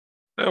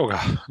Evo ga,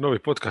 novi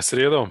podcast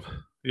srijedom,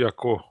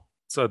 iako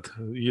sad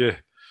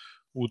je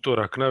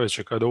utorak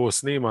navečer kada ovo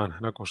snimam,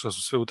 nakon što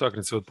su sve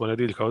utakmice od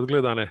ponedjeljka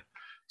odgledane,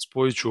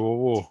 spojit ću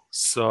ovo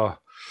sa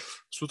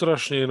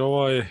sutrašnjim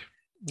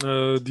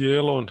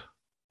dijelom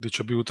gdje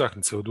će biti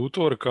utakmice od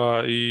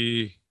utorka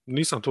i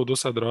nisam to do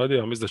sad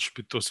radio, a mislim da će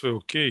biti to sve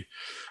ok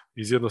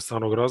iz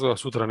jednostavnog razloga.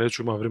 Sutra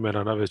neću imati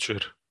vremena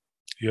navečer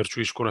jer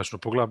ću ići konačno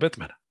pogledati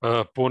Batmana.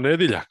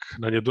 Ponedjeljak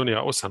nam je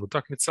donija 8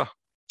 utakmica.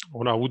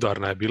 Ona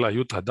udarna je bila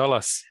Utah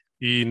Dallas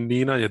i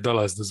nije nam je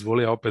Dallas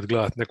dozvolio opet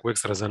gledati neku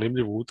ekstra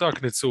zanimljivu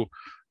utakmicu,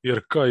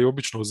 jer kao i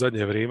obično u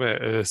zadnje vrijeme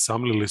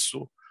samlili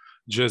su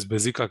Jazz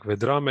bez ikakve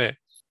drame.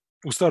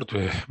 U startu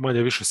je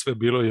manje više sve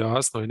bilo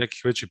jasno i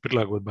nekih većih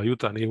prilagodba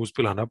Utah nije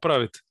uspjela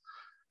napraviti.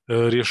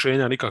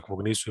 Rješenja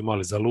nikakvog nisu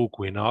imali za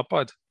luku i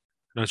napad.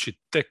 Znači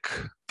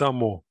tek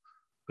tamo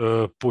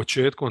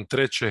početkom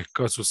treće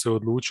kad su se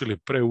odlučili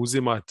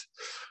preuzimati,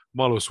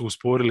 malo su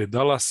usporili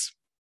Dallas,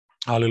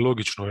 ali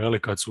logično je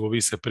kad su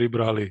ovi se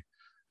pribrali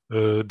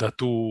da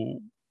tu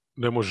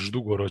ne možeš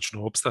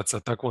dugoročno opstati sa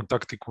takvom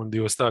taktikom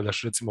gdje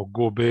ostavljaš recimo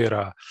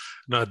Gobera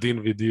na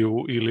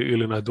Dinvidiju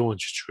ili na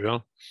Dončiću, jel?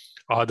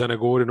 A da ne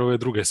govorim ove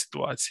druge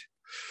situacije.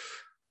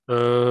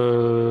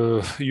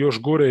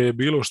 Još gore je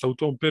bilo što u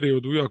tom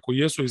periodu, iako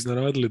jesu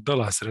iznenadili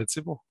Dallas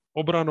recimo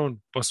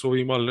obranom, pa su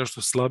ovi imali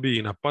nešto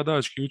slabiji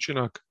napadački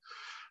učinak,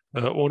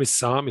 oni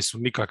sami su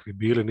nikakvi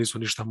bili, nisu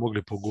ništa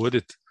mogli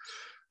pogoditi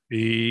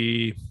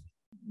i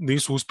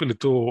nisu uspjeli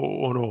to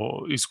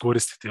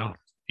iskoristiti, jel?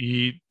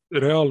 I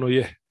realno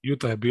je,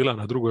 Utah je bila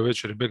na drugoj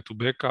večeri back to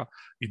backa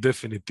i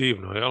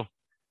definitivno, jel,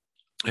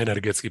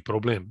 energetski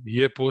problem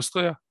je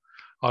postoja,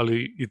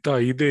 ali i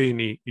taj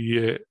idejni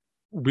je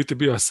u biti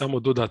bio samo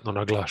dodatno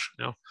naglašen,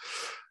 jel?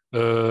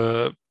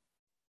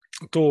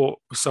 To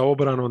sa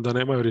obranom da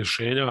nemaju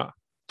rješenja,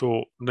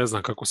 to ne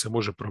znam kako se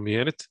može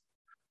promijeniti.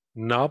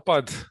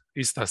 Napad,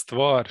 ista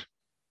stvar,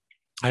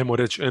 ajmo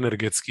reći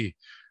energetski,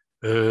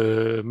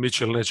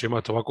 Mitchell neće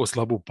imati ovako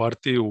slabu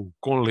partiju,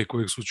 Conley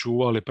kojeg su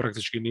čuvali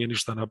praktički nije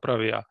ništa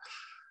napravio.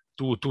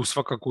 Tu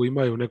svakako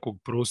imaju nekog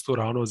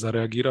prostora za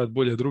reagirati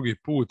bolje drugi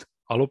put,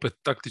 ali opet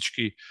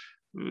taktički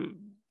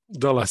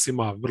Dallas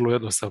ima vrlo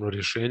jednostavno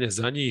rješenje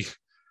za njih.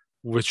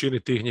 U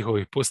većini tih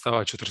njihovih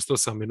postava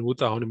 48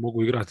 minuta oni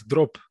mogu igrati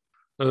drop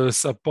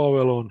sa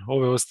Powellom,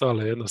 ove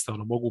ostale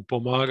jednostavno mogu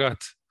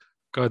pomagati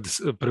kad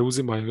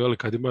preuzimaju,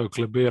 kad imaju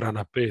Klebera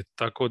na 5,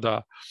 tako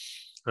da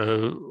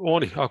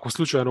oni, ako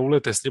slučajno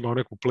ulete s njima u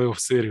neku playoff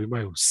seriju,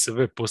 imaju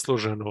sve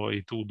posloženo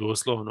i tu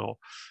doslovno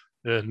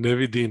ne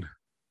vidim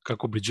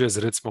kako bi Jazz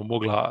recimo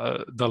mogla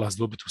Dallas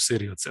dobiti u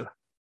seriju od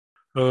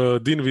 7.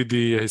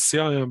 Dinwiddie je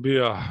sjajan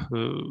bio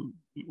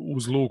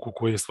uz Luku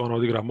koji je stvarno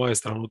odigra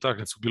maestralnu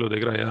utakmicu, bilo da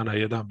igra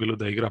 1-1, bilo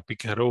da igra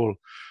pick and roll.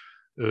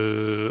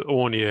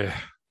 On je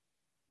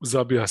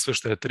zabija sve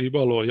što je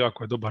tribalo,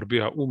 jako je dobar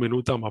bio u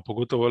minutama,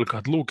 pogotovo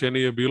kad Luke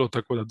nije bilo,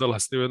 tako da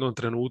Dallas nije u jednom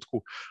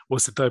trenutku,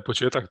 osim taj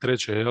početak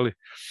treće,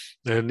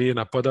 nije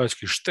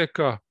napadački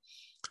šteka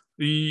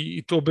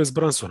i to bez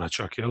Bransona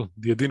čak,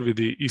 gdje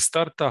Dinwiddie i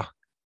starta,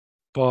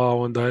 pa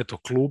onda eto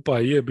klupa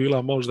je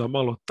bila možda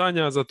malo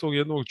tanja za tog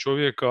jednog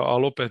čovjeka,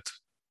 ali opet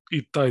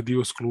i taj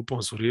dio s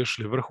klupom su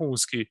riješili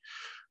vrhunski,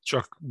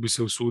 čak bi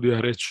se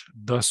usudio reći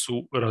da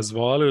su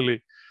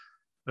razvalili.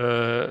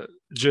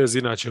 Jazz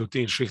inače u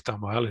tim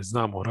šihtama,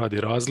 znamo,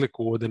 radi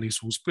razliku, ovdje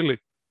nisu uspjeli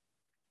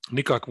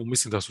nikakvu,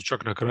 mislim da su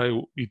čak na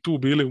kraju i tu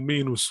bili u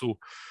minusu.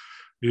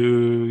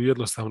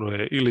 Jednostavno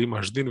je ili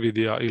imaš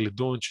Dinvidija ili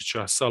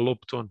Dončića sa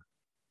loptom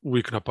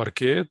uvijek na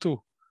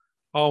parketu,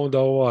 a onda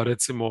ova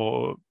recimo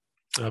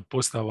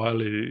postava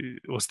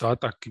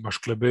ostatak, imaš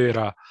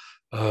Klebera,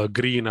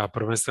 Greena,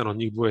 prvenstveno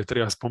njih dvoje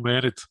treba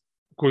spomenuti,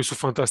 koji su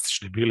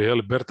fantastični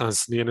bili.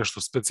 Bertans nije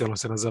nešto specijalno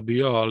se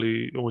nazabijao,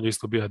 ali on je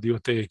isto bio dio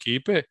te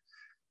ekipe.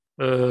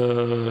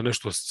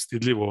 Nešto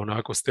stidljivo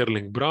onako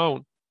Sterling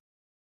Brown,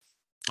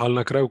 ali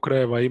na kraju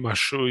krajeva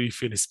imaš i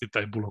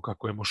Finney-Smitha i Bullocka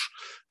koje možeš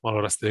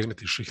malo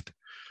rastegnuti šihte.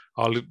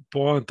 Ali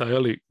poanta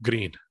je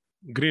Green.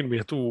 Green mi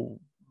je tu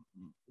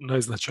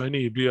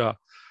najznačajniji bio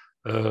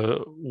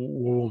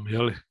u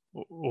ovom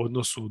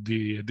odnosu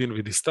di je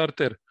Dinwiddie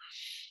starter.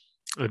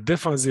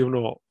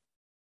 Defanzivno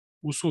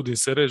usudim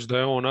se reći da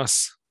je on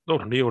nas,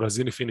 dobro, nije u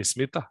razini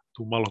Finney-Smitha,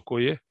 tu malo ko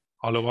je,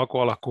 ali ovako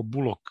alako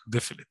Bullock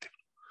definitivno.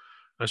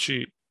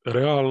 Znači,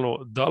 realno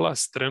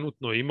Dallas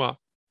trenutno ima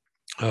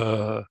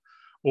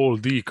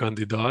all-D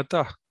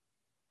kandidata,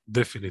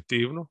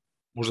 definitivno,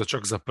 možda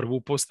čak za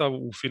prvu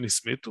postavu u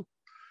Finney-Smithu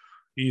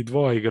i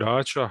dva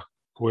igrača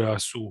koja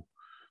su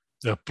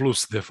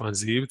plus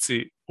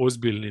defanzivci,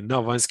 ozbiljni na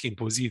vanjskim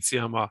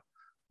pozicijama,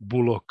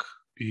 Bullock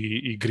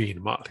i Green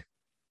mali.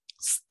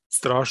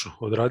 Strašno,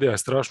 odradio je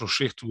strašnu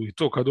šihtu i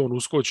to kad on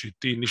uskoči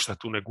ti ništa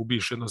tu ne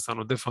gubiš,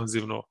 jednostavno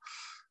defanzivno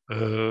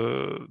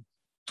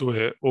to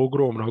je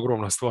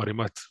ogromna stvar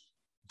imati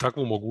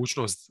takvu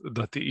mogućnost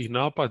da ti i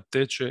napad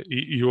teče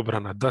i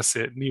obrana, da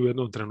se ni u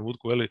jednom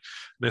trenutku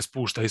ne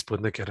spušta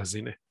ispod neke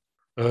razine.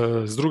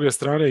 S druge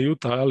strane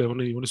Utah,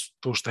 oni su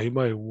to što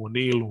imaju u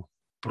Nilu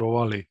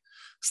provali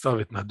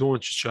staviti na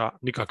Dončića,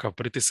 nikakav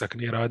pritisak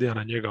nije radio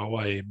na njega,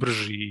 ovaj je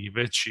brži i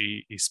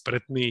veći i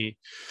spretniji,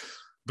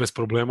 bez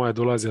problema je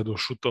dolazio do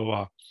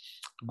šutova.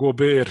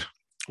 Gober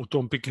u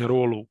tom pick and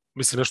rollu,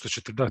 mislim nešto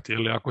će ti dati,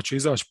 jer ako će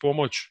izaći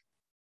pomoć,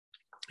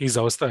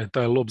 iza ostaje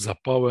taj lob za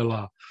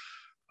Powella,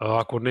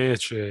 ako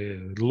neće,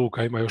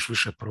 Luka ima još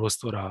više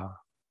prostora,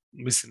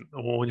 mislim,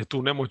 on je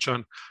tu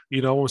nemoćan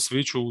i na ovom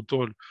sviću u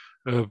tom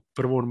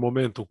prvom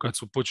momentu kad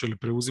su počeli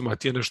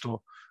preuzimati je nešto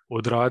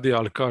odradi,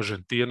 ali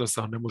kažem, ti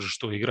jednostavno ne možeš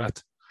to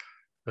igrati.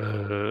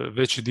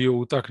 Veći dio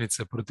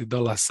utakmice protiv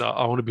Dallasa,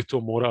 a oni bi to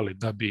morali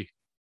da bi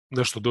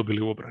nešto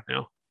dobili u obrani.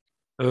 Ja?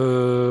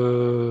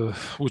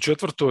 U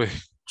četvrtoj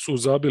su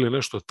zabili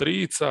nešto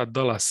trica,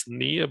 Dallas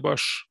nije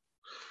baš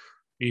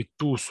i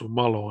tu su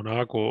malo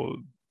onako,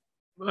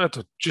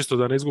 eto, čisto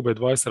da ne izgube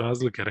 20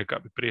 razlike, reka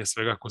bi prije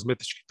svega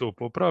kozmetički to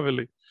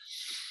popravili.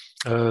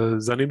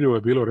 Zanimljivo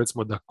je bilo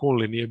recimo da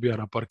Conley nije bio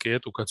na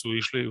parketu kad su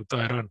išli u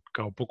taj run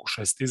kao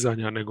pokušaj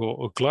stizanja, nego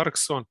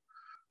Clarkson.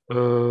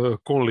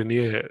 Conley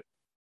nije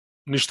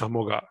ništa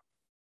mogao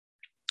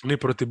ni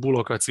protiv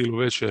Bullocka cijelu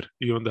večer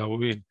i onda u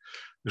ovim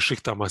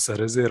šihtama sa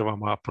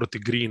rezervama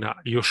protiv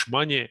Greena i još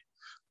manje,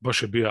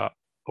 baš je bio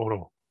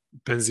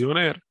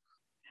penzioner.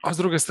 A s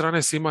druge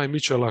strane si ima i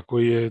Mitchella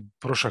koji je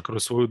prošao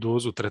kroz svoju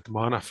dozu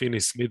tretmana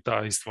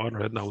Finney-Smitha i stvarno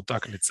jedna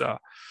utakmica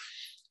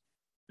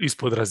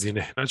ispod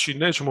razine. Znači,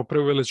 nećemo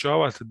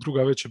preuveličavati,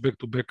 druga već je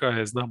back-to-backa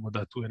je, znamo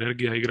da tu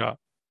energija igra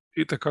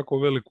itekako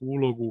veliku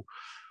ulogu,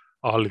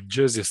 ali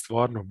Jazz je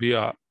stvarno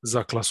bio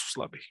za klasu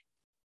slabih.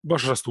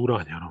 Baš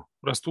rasturanje.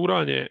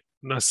 Rasturanje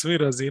na svim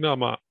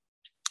razinama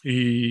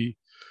i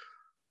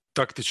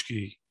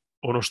taktički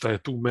ono što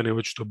je tu mene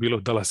očito bilo,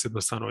 Dallas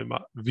jednostavno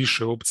ima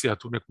više opcija,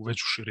 tu neku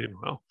veću širinu.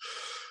 Jel?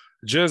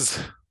 Jazz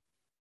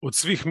od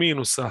svih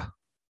minusa,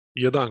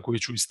 jedan koji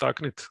ću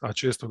istakniti, a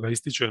često ga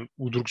ističem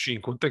u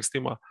drugčijim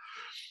kontekstima,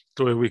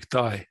 to je uvijek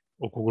taj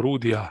oko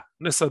Grudija,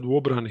 ne sad u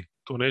obrani,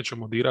 to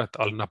nećemo dirati,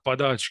 ali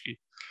napadački,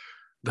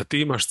 da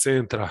ti imaš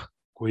centra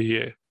koji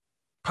je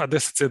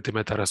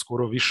 10 cm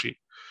skoro viši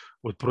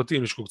od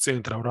protivničkog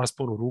centra u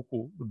rasponu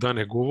ruku, da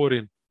ne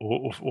govorim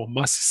o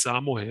masi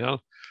samoj, jel?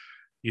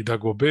 I da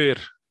Gober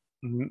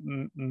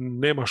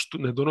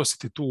ne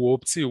donositi tu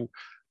opciju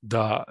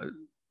da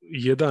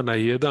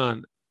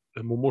 1-1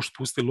 mu može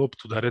pustiti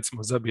loptu da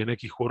recimo zabije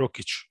neki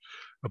Horokić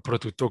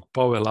protiv tog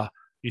Powella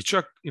i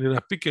čak i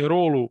na pick and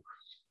rollu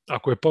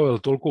ako je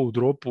Powell toliko u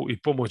dropu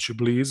i pomoći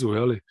blizu,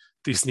 jeli,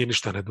 ti s njim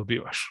ništa ne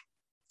dobivaš.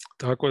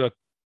 Tako da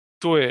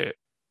to je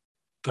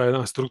taj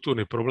jedan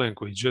strukturni problem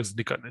koji Jazz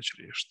nikad neće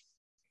riješiti.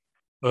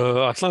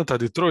 Atlanta,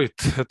 Detroit,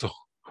 eto,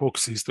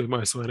 Hawks isto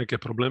imaju svoje neke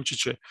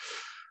problemčiće.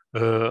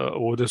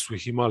 Ovdje su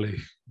ih imali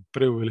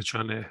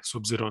preuveličane s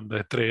obzirom da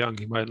je Trae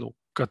Young ima jednu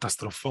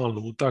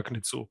katastrofalnu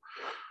utakmicu.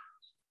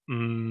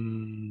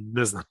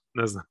 Ne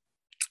znam.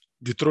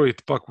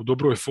 Detroit pak u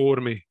dobroj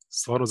formi,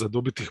 stvarno za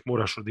dobiti ih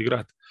moraš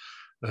odigrati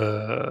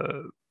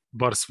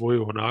bar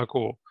svoju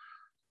onako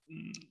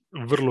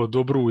vrlo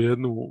dobru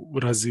jednu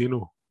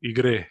razinu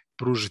igre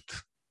pružiti.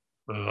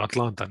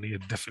 Atlanta nije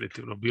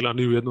definitivno bila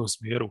ni u jednom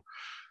smjeru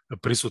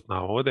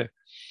prisutna ovdje.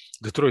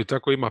 Detroit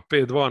tako ima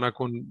 5-2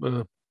 nakon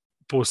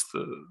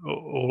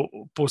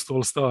post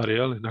All-Star,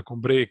 jel?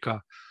 Nakon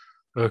breaka.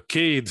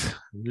 Cade,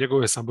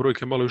 njegove sam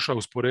brojke malo išao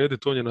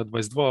usporediti, on je na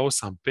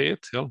 22-8-5,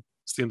 jel?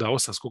 S tim da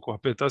 8 skokova,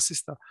 5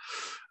 asista.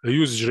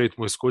 Usage rate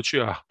mu je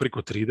skočio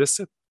priko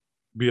 30,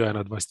 bio je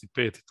na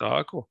 25 i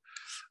tako.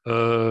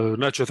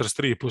 Na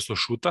 43%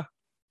 šuta,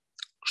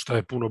 što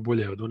je puno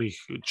bolje od onih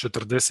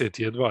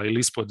 40 jedva ili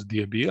ispod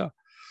DB-a.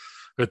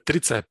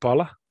 Trica je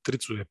pala,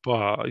 tricu je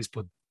pa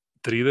ispod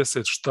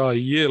 30, šta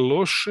je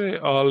loše,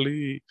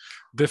 ali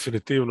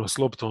definitivno s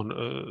loptom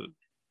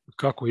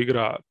kako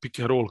igra pick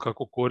and roll,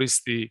 kako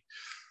koristi,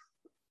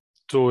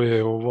 to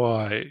je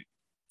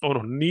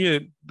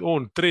nije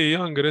on Trae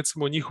Young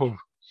recimo njihov,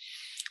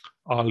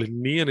 ali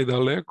nije ni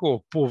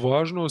daleko po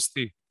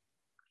važnosti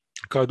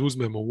kad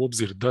uzmemo u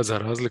obzir da za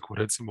razliku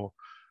recimo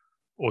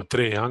od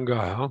Trae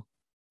Younga,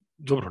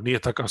 dobro, nije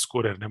takav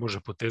skorer, ne može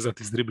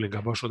potezati iz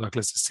driblinga baš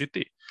odakle se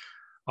siti,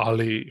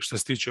 ali što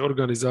se tiče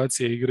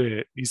organizacije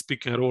igre, iz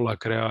pick and rolla,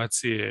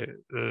 kreacije,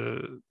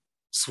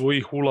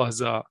 svojih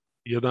ulaza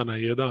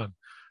 1-1,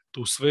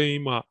 tu sve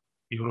ima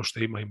i ono što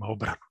ima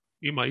obranu.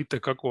 Ima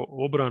itekako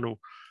obranu,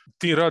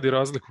 ti radi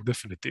razliku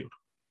definitivno.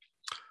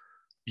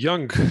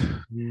 Young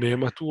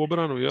nema tu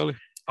obranu, jeli?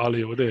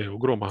 Ali ovdje je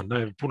ogroman,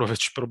 puno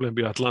veći problem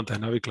bio Atlanta je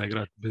navikla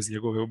igrati bez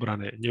njegove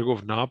obrane.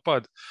 Njegov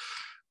napad,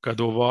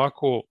 kad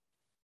ovako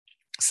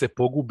se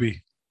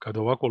pogubi, kad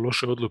ovako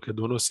loše odluke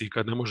donosi i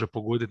kad ne može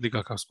pogoditi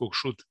nikakav skok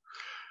šut,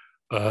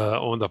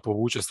 onda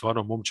povuče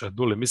stvarno momčad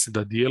dole. Mislim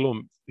da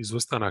dijelom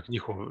izostanak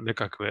njihov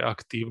nekakve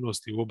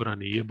aktivnosti u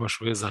obrani je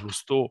baš vezan uz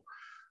to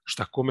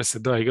šta kome se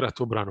da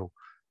igrati obranu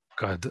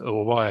kad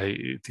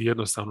ti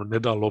jednostavno ne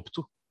da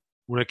loptu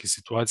u nekim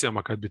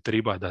situacijama kad bi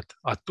treba dati.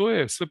 A to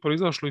je sve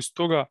proizašlo iz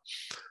toga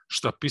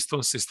šta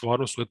Pistonsi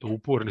stvarno su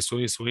uporni s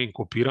ovim svojim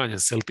kopiranjem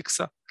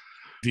Celticsa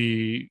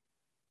i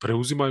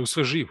preuzimaju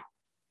sve živo.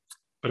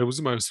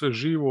 Preuzimaju sve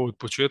živo od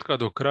početka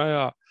do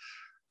kraja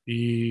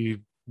i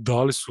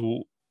dali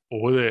su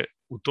ovdje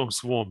u tom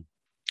svom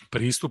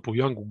pristupu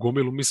Youngu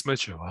gomilu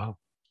mismećeva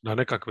na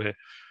nekakve,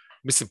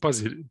 mislim,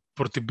 pazi,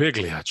 protiv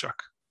Beglija čak.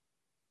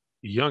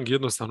 I Young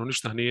jednostavno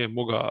ništa nije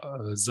mogao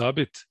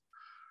zabiti.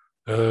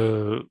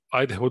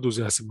 Ajde,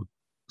 oduzeo sam mu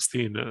s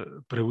tim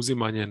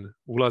preuzimanjem,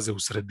 ulaze u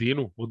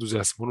sredinu,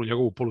 oduzeo sam onu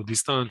njegovu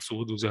poludistancu,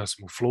 oduzeo sam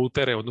mu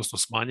floatere, odnosno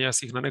smanjio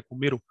sam ih na neku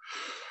miru.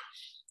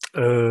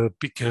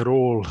 Pick and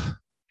roll,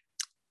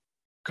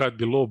 kad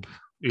bi lob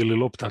ili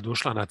lopta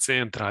došla na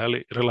centra,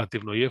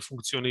 relativno je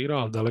funkcionirao,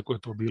 ali daleko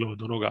je to bilo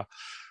od onoga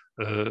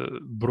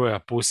broja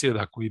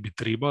posjeda koji bi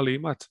trebali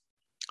imati.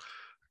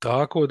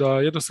 Tako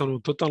da jednostavno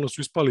totalno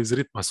su ispali iz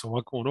ritma s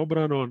ovakvom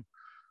obranom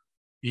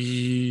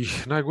i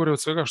najgore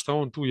od svega što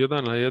on tu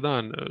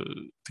 1-1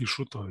 ti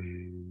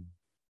šutovi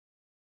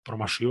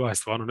promašiva je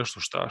stvarno nešto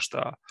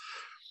šta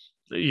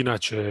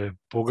inače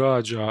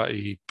pogađa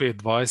i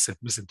 5-20,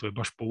 mislim to je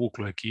baš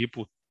povuklo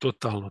ekipu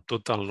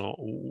totalno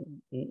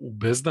u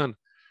bezdan.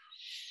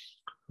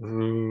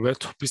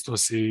 Eto,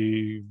 Pistonsi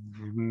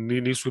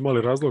nisu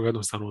imali razloga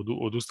jednostavno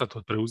odustati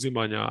od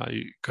preuzimanja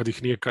i kad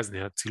ih nije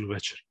kaznija cijelu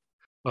večer.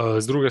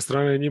 S druge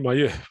strane njima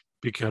je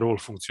pick and roll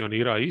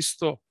funkcionira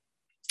isto,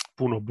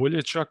 puno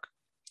bolje čak,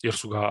 jer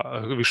su ga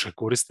više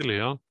koristili,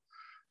 jel?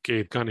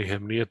 Cade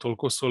Cunningham nije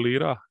toliko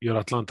solira, jer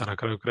Atlanta na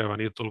kraju krajeva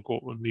nije toliko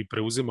ni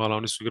preuzimala,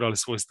 oni su igrali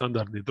svoj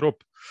standardni drop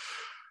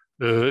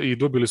i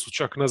dobili su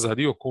čak nazad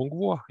i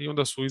Okongwua i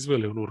onda su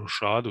izveli onu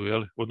rošadu,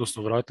 jel?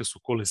 Odnosno vratili su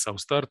Collinsa u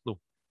startnu.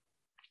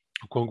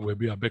 Okongwu je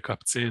bio backup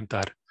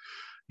centar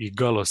i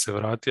Galo se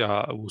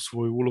vratio u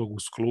svoju ulogu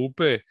s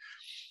klupe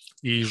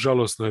i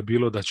žalosno je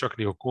bilo da čak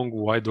ni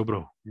Okongwu, aj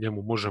dobro,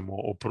 njemu možemo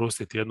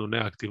oprostiti jednu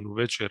neaktivnu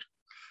večer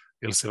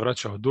jer se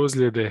vraća od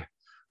ozljede.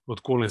 Od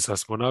Collinsa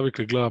smo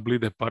navikli gleda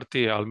blide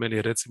partije, ali meni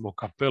je recimo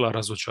Kapela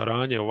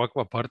razočaranje,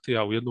 ovakva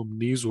partija u jednom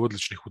nizu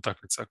odličnih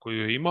utakmica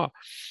koju je ima.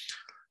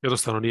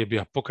 Jednostavno nije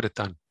bio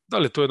pokretan. Da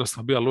li je to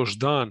jednostavno bio loš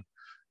dan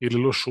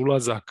ili loš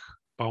ulazak,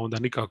 pa onda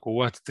nikako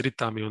uvatiti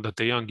ritam i onda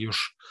te Young još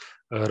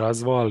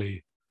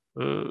razvali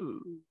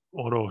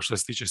ono što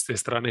se tiče s te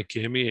strane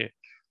kemije.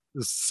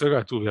 Svega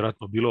je tu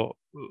vjerojatno bilo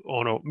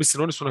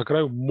mislim oni su na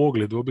kraju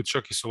mogli dobiti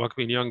čak i s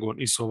ovakvim Youngom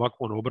i s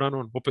ovakvom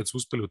obranom, opet su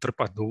uspjeli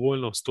utrpati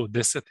dovoljno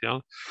 110,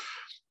 jel?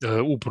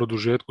 U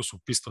produžetku su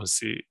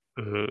Pistonsi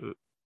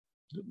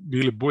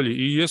bili bolji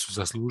i jesu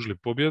zaslužili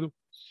pobjedu.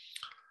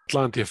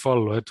 Atlanti je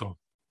falilo, eto,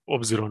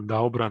 obzirom da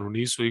obranu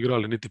nisu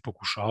igrali niti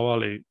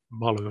pokušavali,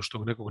 malo još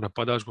tog nekog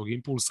napadačkog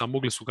impulsa,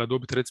 mogli su ga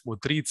dobiti recimo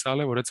 3,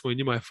 ali evo recimo i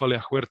njima je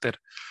falio Huerter,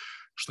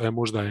 što je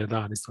možda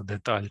jedan isto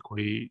detalj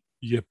koji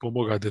je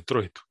pomogao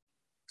Detroitu.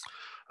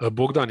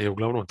 Bogdan je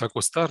uglavnom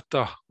tako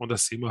starta, onda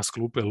se ima s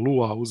klupe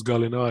Lua uz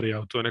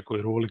Galinarija u toj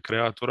nekoj roli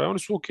kreatora. Oni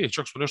su ok,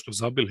 čak su nešto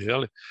zabili,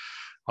 jeli?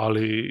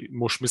 Ali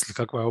možeš misliti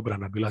kakva je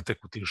obrana bila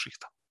tek u tim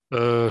šihta.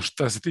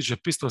 Šta se tiče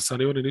Pistonsa,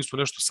 oni nisu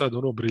nešto sad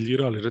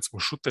briljirali, recimo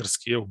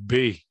šuterski, evo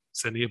Bay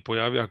se nije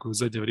pojavio, ako je u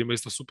zadnje vrijeme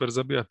isto super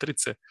zabija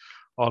trice,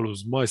 ali uz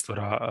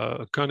majstora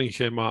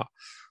Cunninghama,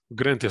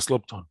 Grant je s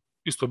loptom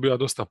isto bio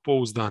dosta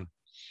pouzdan.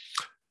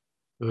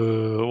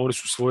 Oni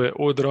su svoje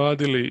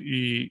odradili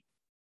i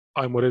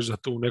ajmo reći da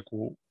tu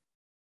neku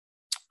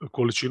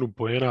količinu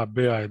poena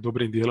Bea je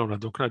dobrim dijelom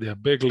nadoknadio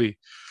Begli,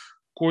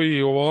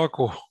 koji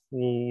ovako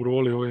u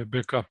roli ove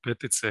backup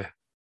petice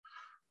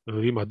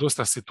ima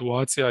dosta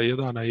situacija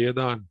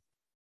 1-1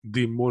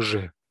 gdje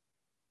može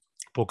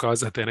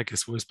pokazati neke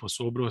svoje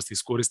sposobnosti,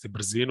 iskoristi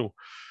brzinu,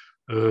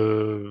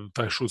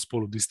 taj šut s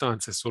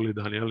poludistance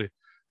solidan, jeli?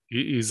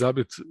 I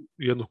zabiti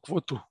jednu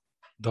kvotu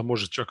da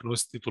može čak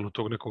nositi titulu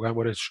tog nekog,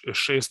 ajmo reći,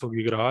 6.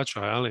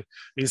 igrača, jeli?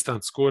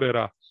 Instant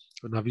skorera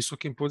na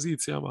visokim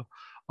pozicijama,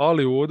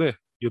 ali ovdje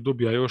je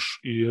dobija još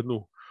i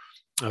jednu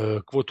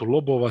kvotu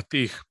lobova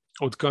tih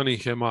od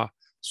Cunninghama,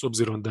 s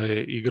obzirom da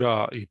je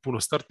igra i puno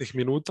startnih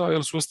minuta,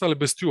 jer su ostali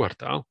bez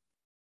Stewarta,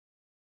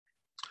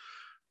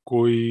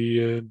 koji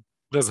je,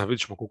 ne znam,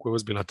 vidjet ćemo koliko je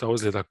ozbiljna ta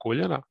ozljeda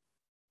koljena.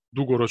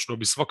 Dugoročno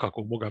bi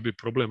svakako mogao biti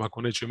problem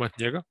ako neće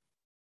imati njega,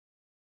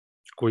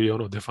 koji je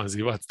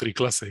defanzivac 3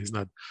 klase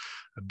iznad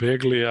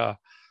Beglija,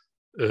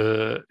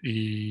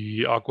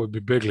 i ako bi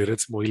Begli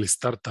recimo ili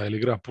starta ili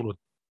igra puno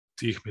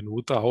tih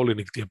minuta,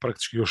 Olinik ti je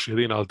praktički još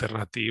jedina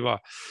alternativa,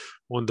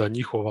 onda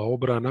njihova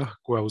obrana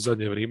koja u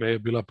zadnje vrijeme je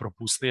bila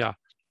propusnija,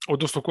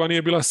 odnosno koja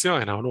nije bila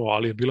sjajna,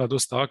 ali je bila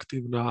dosta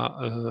aktivna,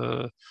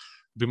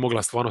 bi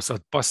mogla stvarno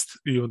sad past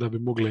i onda bi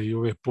mogle i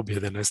ove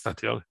pobjede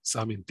nestati, jel,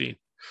 samim tim.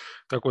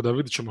 Tako da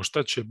vidit ćemo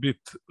šta će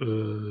biti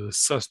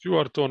sa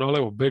Stewartom, ali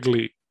evo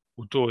Begli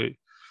u toj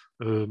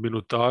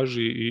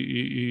minutaži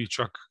i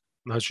čak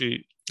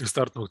znači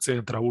startnog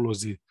centra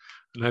ulozi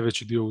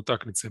najveći dio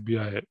utakmice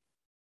bio je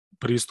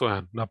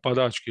pristojan,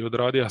 napadački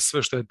odradio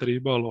sve što je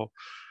trebalo,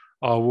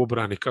 a u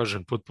obrani,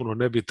 kažem, potpuno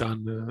nebitan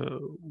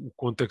u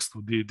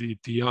kontekstu di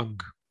Young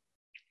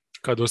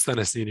kad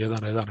ostane s njim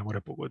 1-1 ne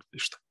more pogoditi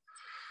ništa.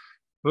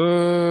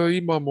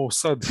 Imamo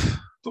sad,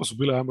 to su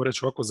bile, ajmo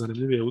reći, ovako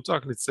zanimljivije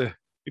utakmice.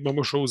 Imamo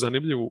još ovu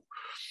zanimljivu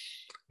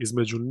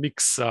između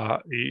Knicksa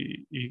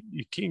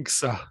i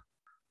Kingsa.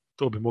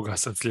 To bi mogao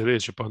sad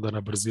sljedeće, pa onda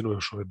na brzinu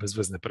još ove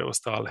bezvezne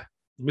preostale.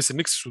 Mislim,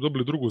 Knicksi su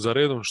dobili drugu za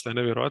redom, što je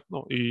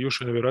nevjerojatno, i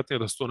još je nevjerojatnije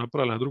da su to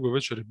napravili na drugoj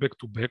večeri back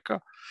to backa.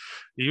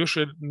 I još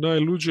je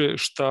najluđe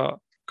šta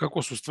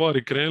kako su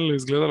stvari krenule,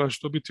 izgledala će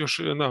to biti još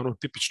jedna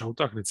tipična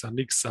utakmica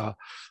Knicksa,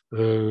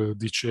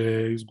 di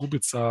će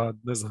izgubiti sa,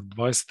 ne znam,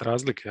 20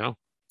 razlike. Ja?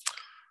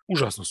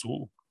 Užasno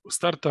su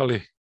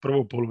startali,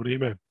 prvo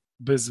poluvrijeme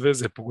bez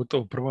veze,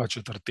 pogotovo prva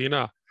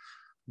četvrtina,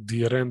 gdje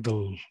je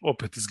Randall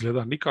opet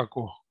izgleda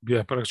nikako, bio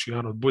je praktički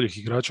jedan od boljih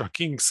igrača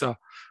Kingsa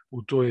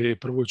u toj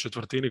prvoj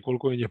četvrtini,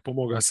 koliko im je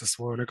pomogao sa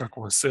svojom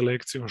nekakvom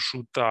selekcijom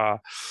šuta,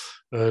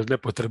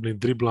 nepotrebnim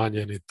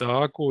driblanjem i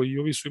tako, i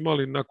ovi su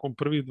imali nakon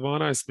prvih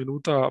 12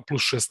 minuta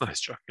plus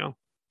 16 čak, ja?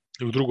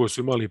 I u drugoj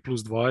su imali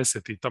plus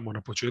 20 i tamo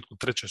na početku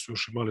treće su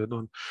još imali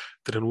jednom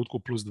trenutku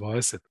plus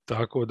 20.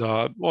 Tako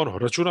da,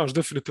 računaš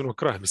definitivno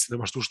kraj, mislim,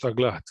 nemaš tu šta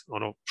gledat.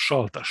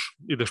 Šaltaš,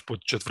 ideš po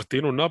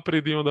četvrtinu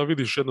naprijed i onda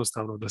vidiš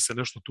jednostavno da se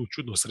nešto tu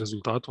čudno s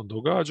rezultatom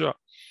događa.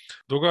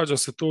 Događa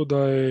se to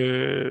da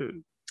je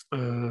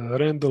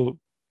Randall,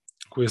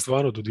 koji je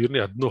stvarno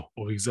dodirnija dno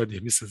ovih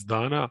zadnjih mjesec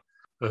dana,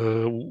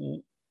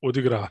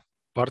 odigra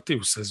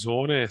partiju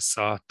sezone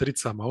sa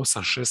tricama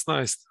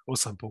 8-16,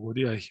 8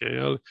 pogodija ih je,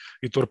 jel?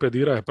 I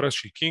torpedira je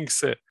praći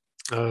Kingse,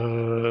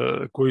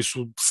 koji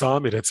su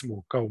sami,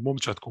 recimo, kao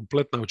momčad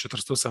kompletna u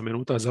 48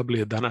 minuta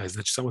zabili 11,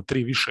 znači samo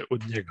 3 više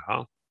od njega.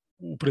 A?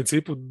 U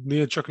principu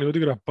nije čak ni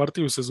odigra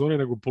partiju sezone,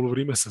 nego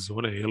poluvrime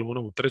sezone, jer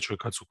u trećoj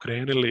kad su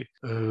krenuli,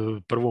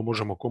 prvo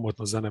možemo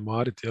komotno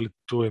zanemariti, jer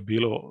to je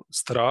bilo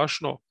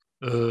strašno,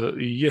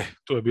 i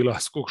to je bila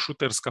skok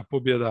šuterska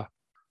pobjeda,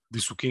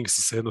 gdje su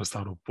Kingsi se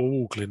jednostavno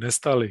povukli,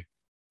 nestali,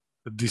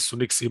 gdje su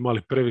Knicksi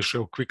imali previše,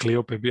 Quickly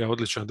opet bio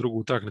odličan drugu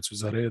utakmicu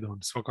za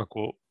redom,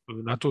 svakako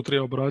na to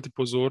treba obratiti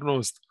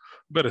pozornost,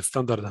 Beret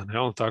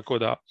standardan, tako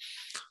da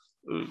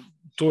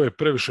to je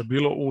previše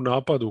bilo u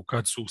napadu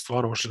kad su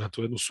stvarno ošli na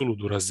tu jednu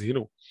suludu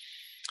razinu.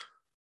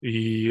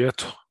 I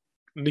eto,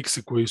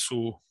 Knicksi koji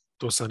su,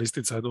 to sam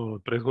isticao jednom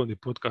od prethodnih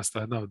podcasta,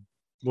 jedna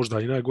možda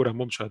i najgora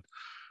momčad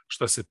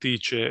što se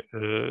tiče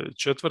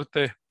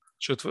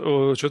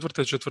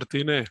četvrte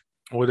četvrtine,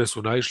 ovdje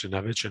su naišli na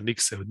veće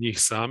Knickse od njih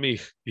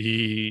samih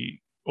i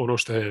ono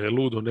što je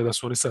ludo, ne da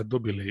su oni sad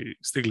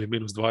stigli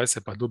minus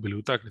 20 pa dobili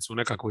utakmicu u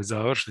nekakvoj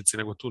završnici,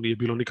 nego tu nije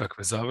bilo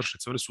nikakve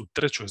završnice. Oni su u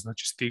trećoj,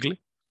 znači, stigli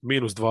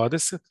minus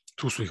 20,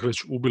 tu su ih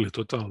već ubili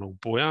totalno u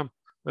pojam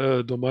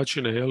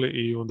domaćine, jeli,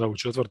 i onda u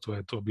četvrtoj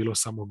je to bilo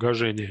samo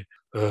gaženje.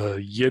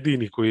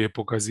 Jedini koji je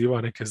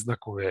pokazivao neke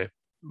znakove,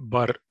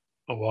 bar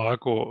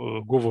ovako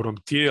govorom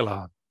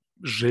tijela,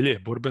 želje,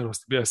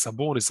 borbenosti, bio je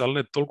Sabonis, ali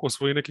ne toliko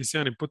svojim nekim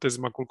sjajnim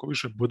potezima, koliko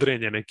više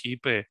bodrenje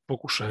ekipe,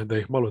 pokušajem da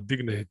ih malo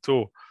digne i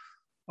to,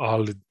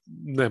 ali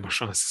nema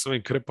šanse. S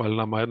ovim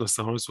krepaljama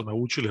jednostavno oni su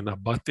naučili na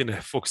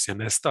batine, Fox je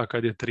nesta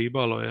kad je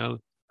tribalo, jel?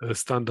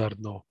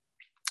 Standardno,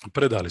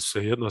 predali su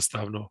se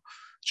jednostavno,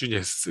 čim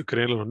je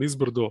krenulo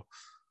nizbrdo,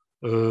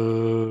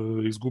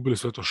 izgubili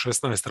su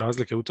 16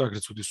 razlike u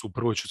utakmicu gdje su u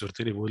prvoj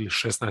četvrtini vodili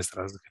 16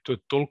 razlike. To je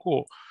toliko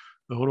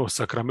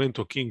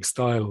Sacramento King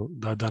style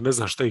da ne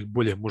znam šta ih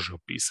bolje može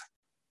opisati.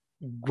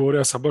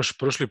 Govorio sam baš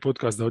prošli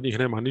podcast da od njih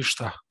nema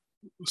ništa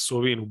s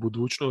ovim u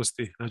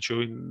budućnosti, znači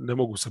ovi ne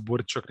mogu se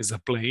boriti čak ni za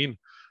play-in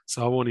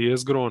sa ovom i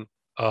jezgrom,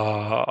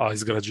 a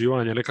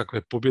izgrađivanje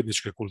nekakve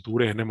pobjedničke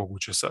kulture je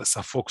nemoguće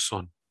sa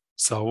Foxom,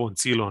 sa ovom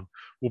cilom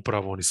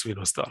upravom i svim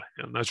ostale.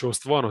 Znači ovo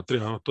stvarno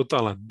treba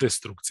totalna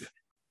destrukcija.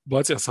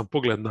 Bacio sam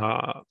pogled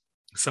na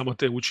samo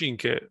te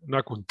učinke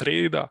nakon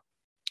trejda.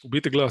 U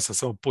biti gledao sam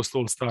samo post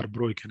All-Star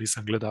brojke,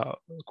 nisam gledao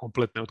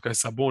kompletne od kada je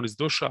Sabonis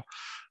došao,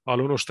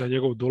 ali ono što je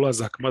njegov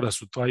dolazak, mada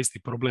su taj isti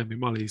problem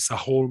imali i sa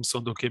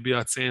Holmesom dok je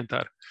bio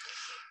centar,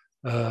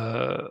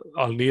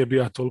 ali nije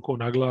bio toliko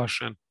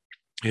naglašen,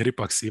 jer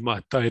ipak si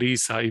ima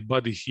Tyresa i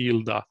Buddy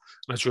Hielda,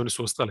 znači oni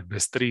su ostali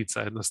bez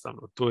trica,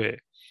 jednostavno, to je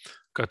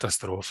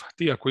katastrofa.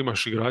 Ti ako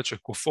imaš igrače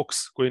ko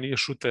Fox, koji nije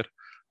šuter,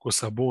 ko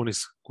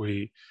Sabonis,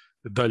 koji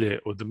dalje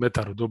od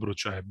metaru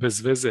Dobruća je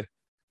bez veze,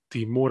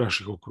 ti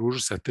moraš ih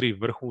okružiti sa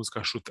 3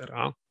 vrhunska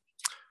šutera.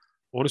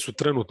 Oni su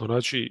trenutno,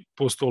 znači,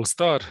 post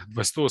All-Star,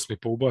 28.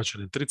 po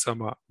ubačenim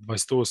tricama,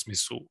 28.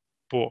 su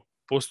po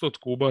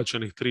postotku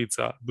ubačenih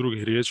trica,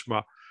 drugim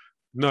riječima,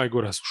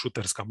 najgora su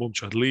šuterska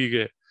momčad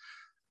lige.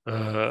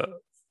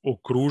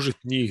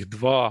 Okružiti njih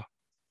 2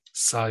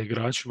 sa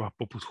igračima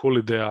poput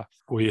Holidaya,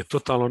 koji je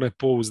totalno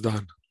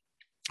nepouzdan,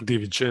 Di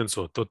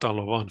Vincenzo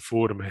totalno van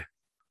forme,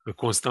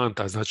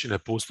 konstanta, znači ne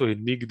postoji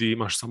nigdje,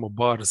 imaš samo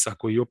Barnesa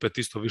koji opet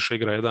isto više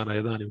igra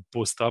 1-1 i u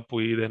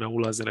post-upu i ide na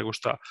ulaze nego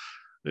šta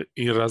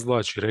i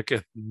razvlači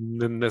reket,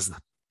 ne znam,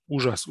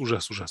 užas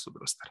od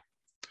rostera.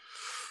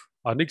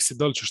 A Knicksi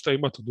da li će šta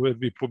imati od ove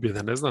 2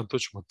 pobjede, ne znam, to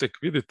ćemo tek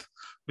vidjeti.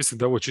 Mislim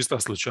da je ovo čista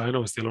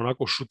slučajnost, jer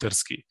onako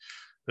šuterski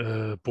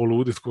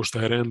poludit ko što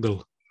je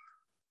Randall,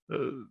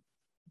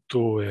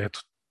 to je,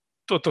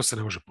 to se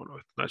ne može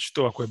ponoviti. Znači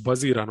to ako je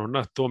bazirano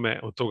na tome,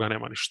 od toga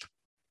nema ništa.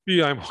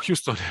 I ajmo,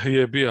 Houston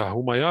je bio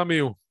u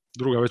Majamiju,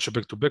 druga veća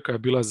back to backa je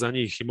bila za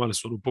njih, imali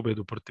su onu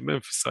pobjedu protiv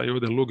Memphisa i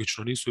ovdje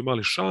logično nisu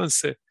imali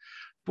šanse,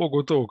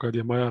 pogotovo kad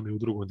je Miami u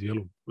drugom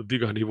dijelu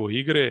diga nivo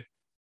igre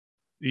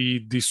i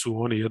di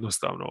su oni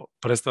jednostavno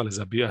prestali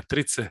zabijati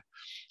trice,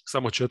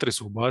 samo 4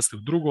 su ubacili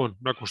u drugom,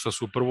 nakon što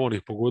su u prvom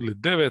ih pogodili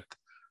 9,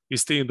 i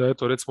s tim da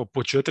eto recimo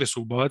po 4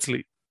 su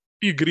ubacili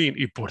i Green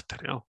i Porter,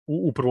 jel?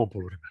 U prvom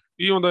poluvremenu.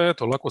 I onda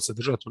eto lako se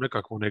držati u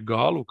nekakvom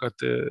egalu kad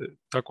te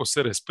tako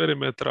sere s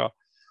perimetra,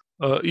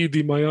 i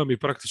di Miami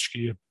praktički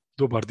je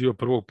dobar dio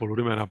prvog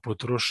poluvremena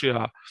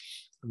potrošio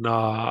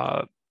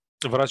na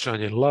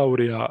vraćanje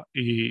Laurija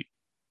i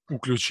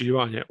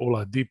uključivanje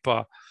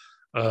Oladipa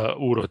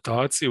u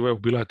rotaciju. Evo,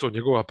 bila je to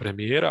njegova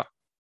premijera.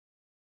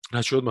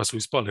 Znači odmah su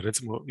ispali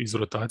recimo iz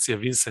rotacije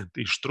Vincent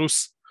i Strus.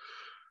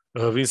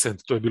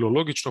 Vincent, to je bilo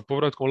logično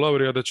povratkom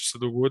Laurija da će se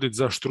dogoditi,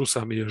 za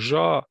Strusa mi je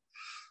žao.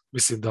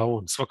 Mislim da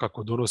on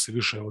svakako donosi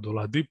više od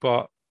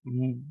Oladipa.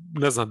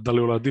 Ne znam da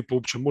li Oladipo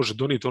uopće može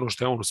donijeti ono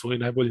što je on u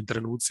svojim najboljim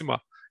trenucima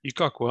i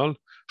kako, jel?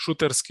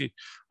 Šuterski,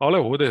 ali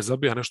evo ovdje je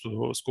zabija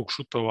nešto skok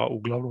šutova,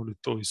 uglavnom je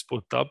to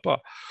ispod tapa.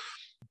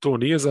 To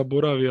nije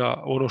zaboravio,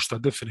 ono što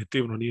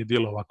definitivno nije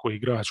djelovao koji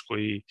igrač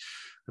koji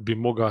bi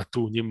mogao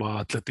tu njima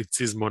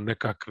atleticizmom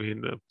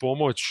nekakvim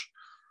pomoć.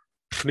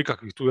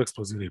 Nikakvih tu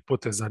eksplozivnih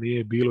poteza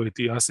nije bilo i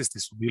ti asisti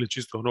su bili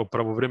čisto ono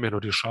pravovremeno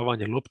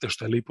rješavanje lopte,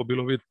 što je lijepo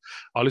bilo vidjeti,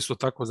 ali isto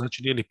tako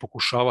znači nije ni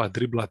pokušava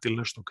driblati ili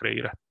nešto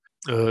kreirati.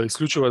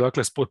 Isključivo je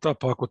dakle spot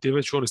up, ako ti je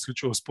već on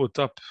isključivo spot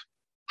up,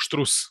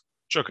 Štrus,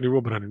 čak ni u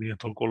obrani nije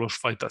toliko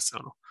loš, fajta se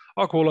ono.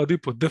 Ako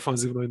Oladipo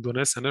defanzivno im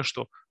donese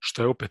nešto,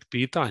 što je opet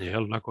pitanje,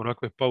 jel, nakon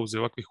ovakve pauze,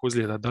 ovakvih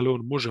ozljeda, da li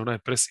on može onaj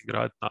pressing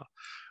raditi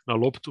na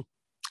loptu,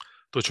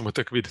 to ćemo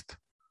tek vidjeti.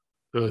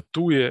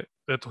 Tu je,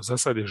 eto, za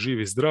sad je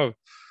živ i zdrav.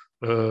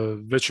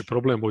 Veći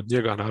problem od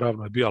njega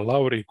naravno je bio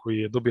Lauri koji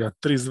je dobio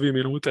 32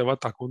 minute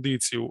vata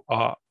kondiciju,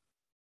 a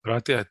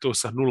vratio je to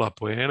sa 0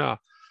 poena.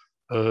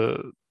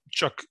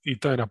 Čak i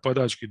taj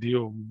napadački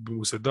dio bi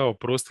mu se dao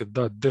prostor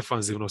da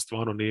defanzivno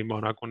stvarno nije imao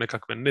onako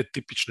nekakve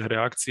netipične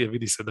reakcije.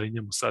 Vidi se da i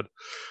njemu sad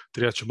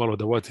treba će malo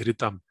da uvati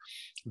ritam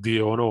gdje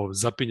je ono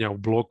zapinja u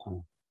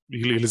bloku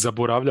ili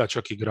zaboravlja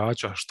čak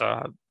igrača,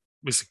 šta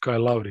mislim kaj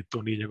Lauri,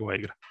 to nije njegova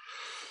igra.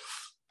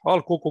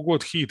 Ali koliko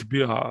god hit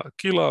bija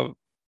kilav,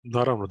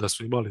 naravno da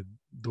su imali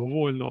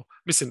dovoljno.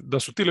 Mislim da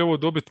su tili ovo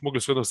dobiti,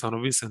 mogli su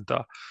jednostavno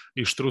Vincenta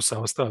i Strusa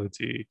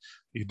ostaviti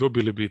i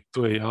dobili bi,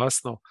 to je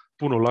jasno,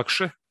 puno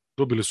lakše.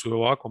 Dobili su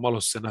ovako,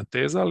 malo su se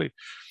natezali,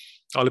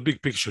 ali big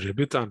picture je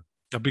bitan,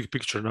 a big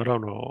picture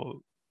naravno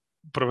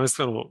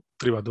prvenstveno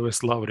treba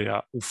dovesti Laurija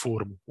u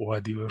formu u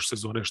ovaj dio još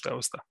sezone što je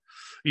ostao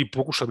i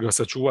pokušati ga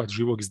sačuvati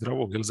živog i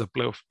zdravog ili za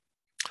playoff.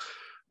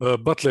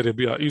 Butler je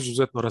bio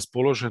izuzetno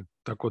raspoložen,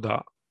 tako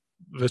da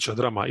veća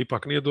drama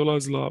ipak nije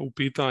dolazila u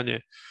pitanje,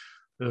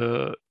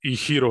 i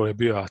Hero je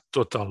bio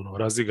totalno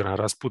razigran,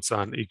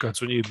 raspucan i kad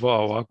su njih dva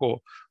ovako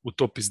u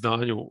top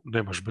izdanju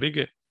nemaš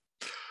brige.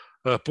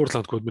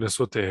 Portland kod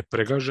Minnesota je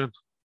pregažen,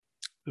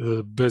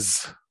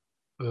 bez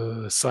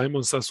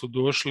Simonsa su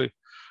došli,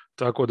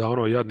 tako da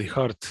ono jadni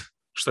Hart,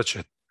 šta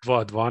će,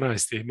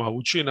 2-12 je imao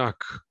učinak,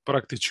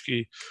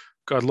 praktički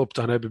kad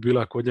lopta ne bi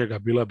bila kod njega,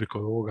 bila bi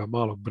kod ovoga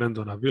malog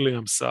Brandona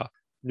Williamsa.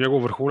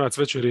 Njegov vrhunac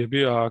večer je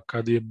bio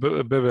kad je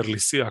Beverly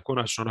sija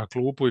konačno na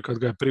klupu i kad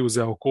ga je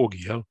preuzeo Kogi,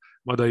 jel?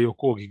 Mada i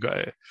Kogi ga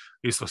je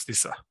isto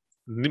stisa.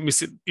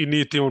 Mislim, i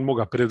niti on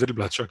mogao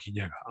predriblati čak i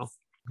njega, jel?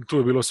 Tu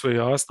je bilo sve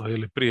jasno,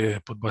 ili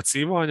prije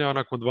podbacivanja, a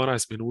nakon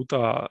 12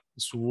 minuta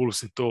su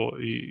Wolvesi to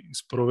i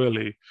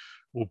sproveli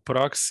u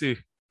praksi.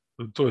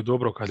 To je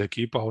dobro kad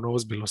ekipa ono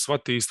ozbiljno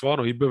shvati i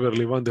stvarno i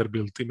Beverly,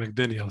 Vanderbilt i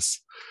McDaniels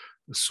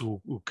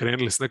su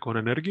krenuli s nekom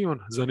energijom.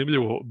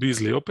 Zanimljivo,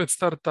 Beasley opet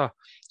starta,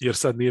 jer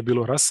sad nije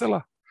bilo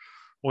Russella.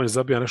 On je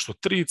zabija nešto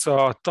trica,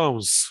 a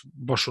Towns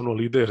baš ono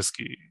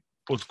liderski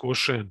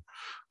podkošen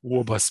u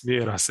oba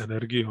smjera s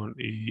energijom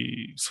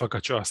i svaka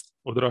čast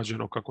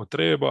odrađeno kako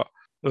treba.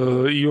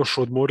 I još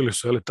odmorili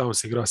su,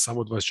 Towns igra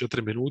samo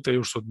 24 minute i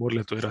još su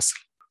odmorili to i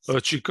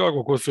Russell.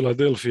 Chicago kod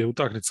Filadelfije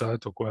utakmica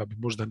koja bi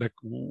možda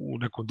u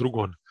nekom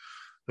drugom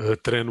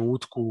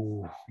trenutku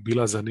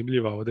bila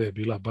zanimljiva, ovdje je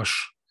bila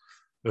baš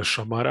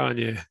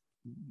šamaranje,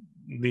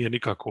 nije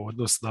nikako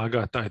odnos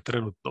snaga taj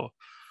trenutno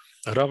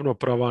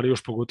ravnopravan,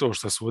 još pogotovo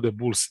što su ovdje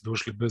Bulls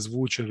došli bez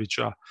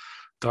Vučevića,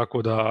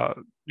 tako da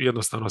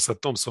jednostavno sa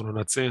Thompsonom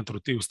na centru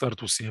ti u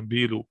startu si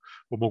Embiidu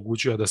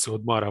omogućio da se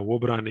odmara u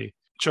obrani,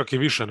 čak i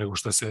više nego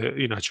što se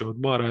inače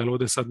odmara, jer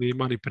ovdje sad nije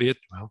ima ni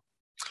prijetnju. Jel?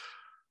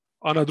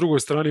 A na drugoj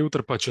strani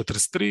utrpa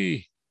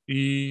 43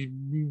 i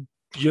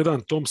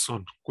jedan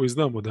Thompson koji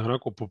znamo da je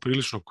onako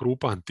poprilično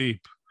krupan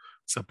tip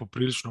sa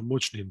poprilično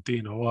moćnim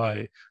tim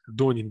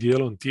donjim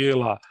dijelom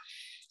tijela,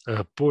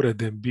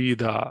 pored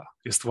Embiida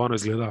je stvarno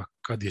izgleda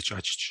kad je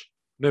Čačić.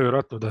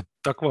 Nevjerojatno da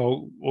takva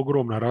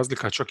ogromna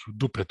razlika čak i u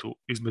dupetu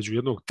između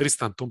jednog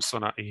Tristan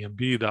Thompsona i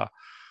Embiida,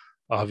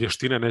 a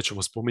vještine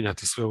nećemo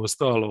spominjati sve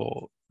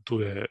ostalo,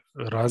 tu je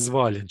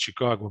razvaljen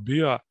Chicago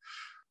bija.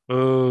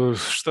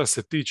 Šta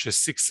se tiče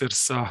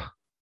Sixersa,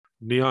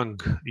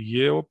 Niang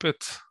je opet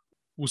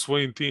u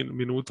svojim tim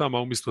minutama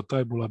umjesto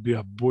Tajbula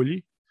bija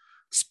bolji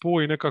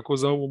spoj nekako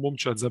za ovu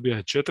momčad, zabija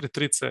je 4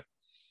 trice,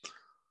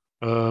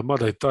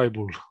 mada i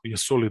Tajbul je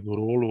solidnu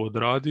rolu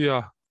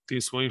odradio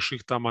tim svojim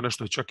šihtama,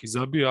 nešto je čak i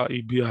zabija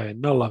i bija je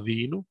na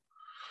lavinu,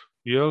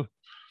 jel?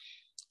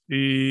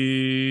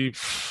 I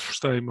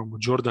šta imamo?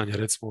 Jordan je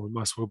recimo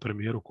ima svoju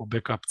premijeru kao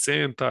backup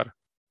centar.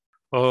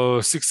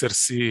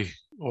 Sixersi,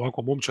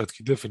 ovako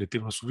momčatki,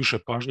 definitivno su više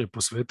pažnje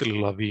posvetili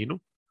Lavinu.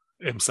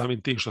 Em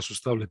samim tim što su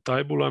stavili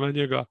Tajbula na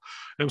njega,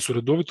 em su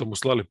redovito mu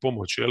slali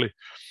pomoć, jeli?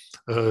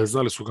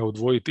 Znali su ga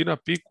odvojiti i na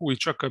piku i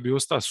čak kad bi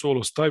ostao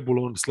solo s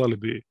Tajbulom, slali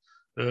bi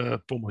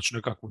pomoć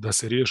nekakvu da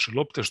se riješi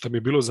lopte, što mi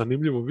je bilo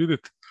zanimljivo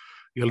vidjeti,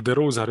 jer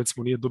DeRozan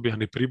recimo nije dobio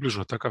ni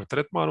približno takav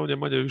tretman, on je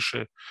manje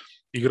više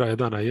igra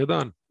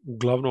 1-1,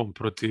 uglavnom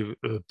protiv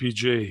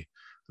PJ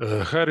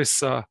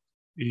Harrisa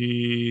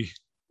i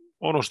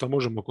ono što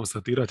možemo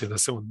konstatirati je da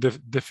se on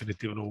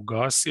definitivno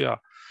ugasija,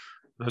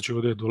 znači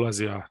ovdje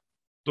dolazi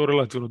do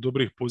relativno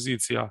dobrih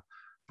pozicija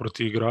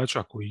protiv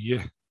igrača koji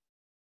je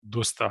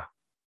dosta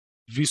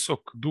visok,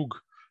 dug,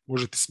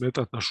 može ti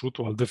smetati na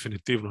šutu, ali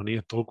definitivno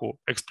nije toliko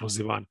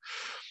eksplozivan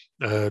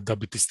da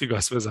bi ti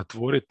stiga sve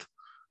zatvoriti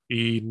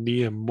i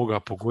nije mogao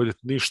pogoditi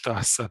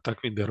ništa sa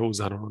takvim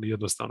DeRozanom, oni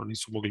jednostavno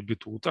nisu mogli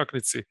biti u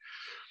utakmici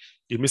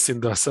i mislim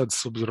da sad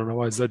s obzirom na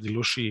ovaj zadnji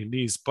lošiji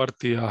niz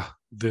partija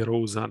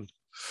DeRozan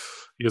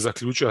je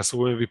zaključio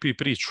svoju MVP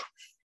priču.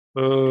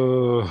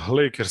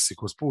 Lakersi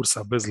kod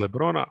Spursa bez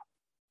LeBrona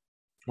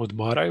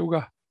odmaraju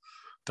ga,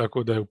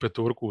 tako da je u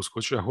petorku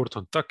uskočio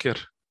Horton Tucker,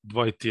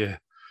 Dwight je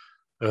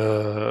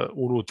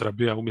unutra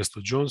bija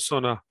umjesto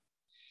Johnsona,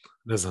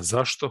 ne znam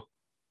zašto,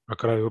 na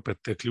kraju opet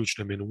te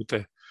ključne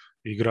minute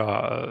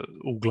igra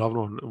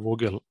uglavnom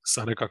Vogel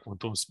sa nekakvom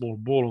tom small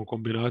ballom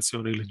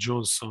kombinacijom ili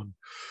Johnson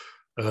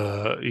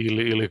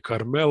ili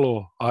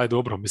Carmelo, aj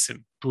dobro,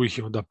 mislim, tu ih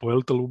je onda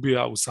Poeltel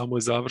ubija u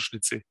samoj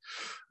završnici,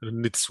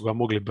 niti su ga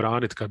mogli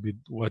braniti kad bi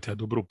uvatio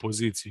dobru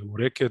poziciju u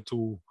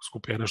reketu,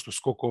 skupio nešto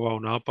skokova u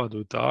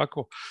napadu i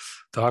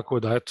tako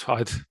da eto,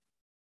 ajde,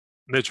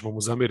 nećemo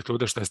mu zamjeriti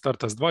ovdje što je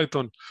starta s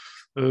Dwightom,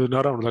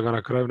 naravno da ga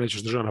na kraju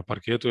nećeš držati na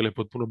parketu jer je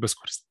potpuno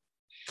beskoristan.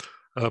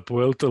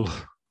 Poeltel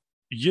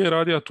je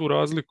radio tu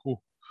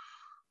razliku,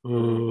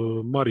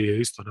 Mari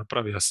je isto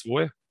napravio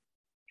svoje,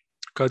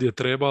 kad je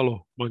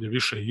trebalo, manje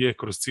više je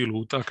kroz cijelu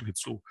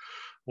utakmicu,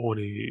 on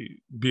i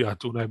bija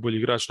tu najbolji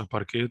igrač na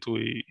parketu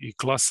i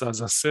klasa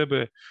za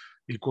sebe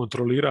i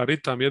kontrolira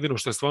ritam, jedino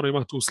što je stvarno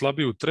ima tu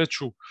slabiju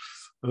treću,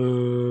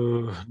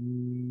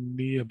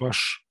 nije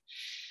baš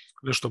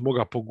nešto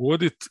mogao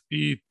pogoditi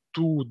i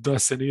tu da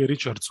se nije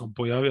Richardson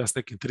pojavio s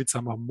nekim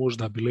tricama,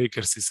 možda bi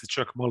Lakersi se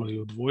čak malo i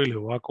odvojili,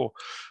 ovako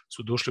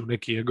su došli u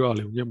neki egal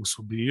i u njemu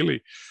su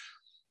bili,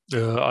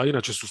 a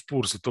inače su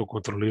Spursi to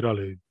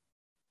kontrolirali,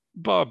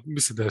 pa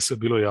mislim da je sve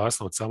bilo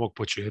jasno od samog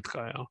početka,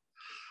 ja.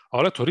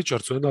 Ali eto,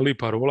 Richardson jedna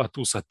lipa rola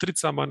tu sa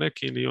tricama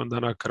nekim i onda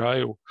na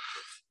kraju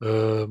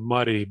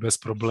Mari bez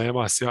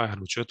problema,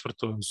 sjajan u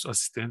četvrtoj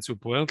asistenciju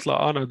Poeltla,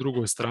 a na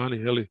drugoj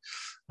strani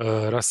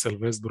Russell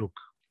Westbrook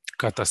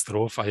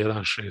katastrofa,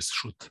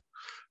 1-6 šut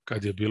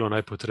kad je bilo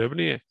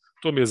najpotrebnije.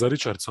 To mi je za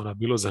Richardsona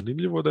bilo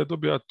zanimljivo da je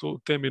dobio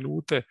te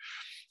minute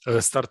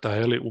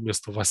starta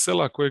umjesto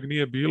Vasela kojeg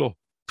nije bilo.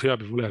 Ja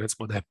bih volio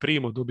recimo da je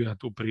Primo dobio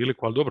tu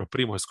priliku, ali dobro,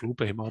 Primo je s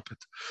klupe, ima opet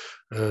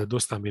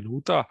dosta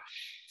minuta.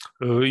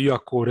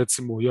 Iako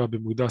recimo ja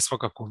bih mu i dao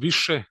svakako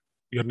više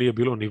jer nije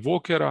bilo ni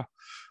Walkera,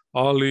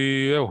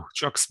 ali evo,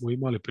 čak smo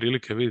imali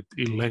prilike vidjeti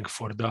i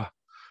Langforda,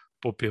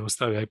 Pop je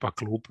ostavio ipak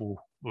klupu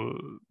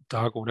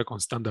tako u nekom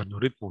standardnom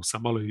ritmu sa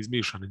malo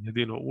izmišljenim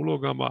jedino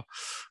ulogama.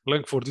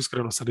 Langford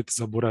iskreno sam niti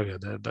zaboravio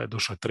da je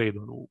došao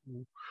tradom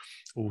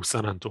u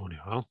San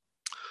Antonio. Ja?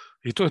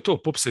 I to je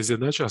to, Pop se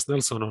izjednačava s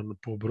Nelsonom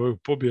po broju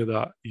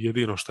pobjeda,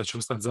 jedino što će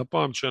ostati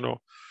zapamćeno.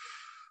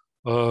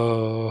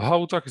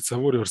 Utakmica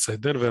Warriorsa i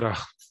Denvera,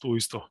 tu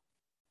isto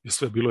je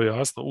sve bilo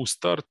jasno u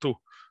startu,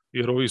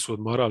 jer ovi su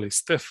odmarali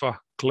Stefa,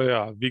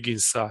 Klea,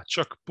 Wigginsa,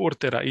 čak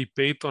Portera i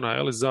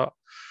Paytona za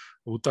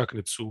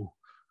utakmicu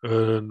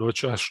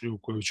noćašnju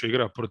koju će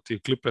igrati protiv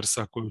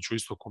Clippersa, koju ću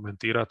isto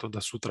komentirati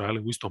onda sutra,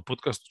 u istom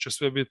podcastu će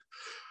sve biti.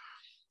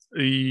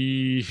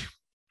 I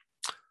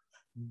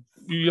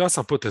ja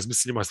sam potez,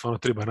 mislim, njima stvarno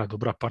treba jedna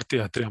dobra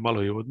partija, treba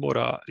malo i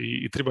odmora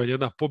i treba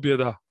jedna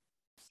pobjeda,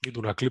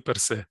 idu na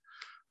Clipperse,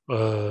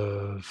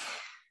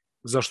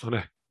 zašto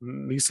ne?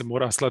 Nisi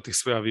mora slati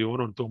sve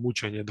avionom, to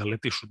mučenje da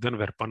letiš u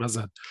Denver pa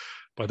nazad,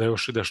 pa da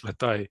još ideš na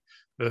taj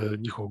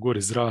njihov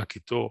gori zrak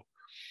i to.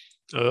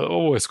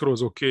 Ovo je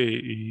skroz ok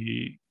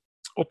i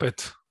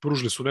opet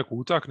pružili su neku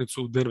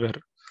utakmicu, Denver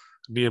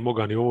nije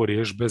mogao ni ovo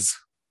riješiti bez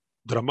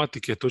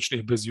dramatike,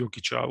 točnije bez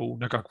Jokića u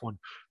nekakvom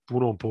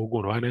punom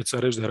pogonu. Aj neću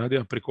reći da je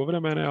radio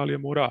prekovremene, ali je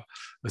mora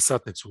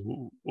satnicu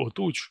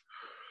otući.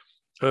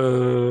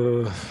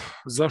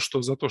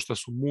 Zašto? Zato što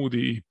su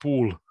Moody i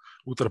Poole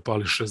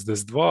utrpali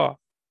 62,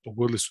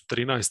 pogodili su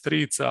 13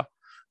 trica,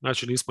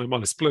 znači nismo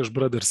imali Splash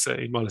Brotherse,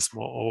 imali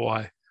smo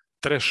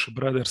Trash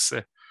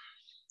Brotherse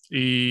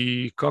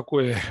i kako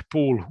je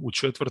Poole u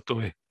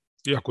četvrtoj,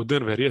 iako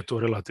Denver je to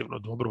relativno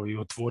dobro i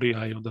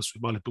otvorio i onda su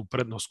imali tu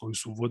prednost koju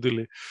su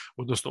vodili,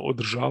 odnosno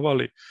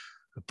održavali,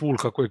 Poole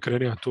kako je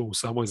krenio to u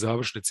samoj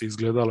završnici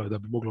izgledalo je da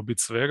bi moglo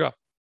biti svega,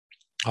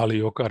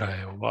 ali Okara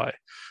je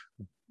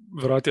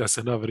vratio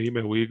se na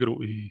vrijeme u igru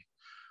i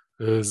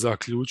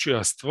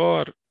zaključio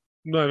stvar.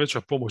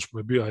 najveća pomoć mu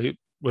je bio i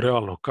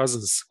realno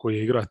Cousins koji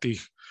je igra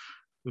tih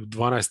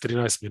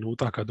 12-13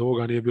 minuta kad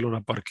ovoga nije bilo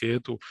na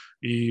parketu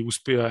i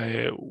uspija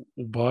je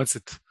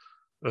ubaciti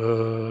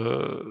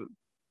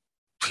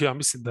ja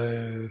mislim da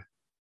je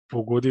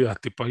pogodio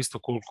tipa isto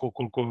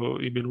koliko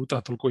i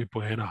minuta, toliko i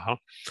poena.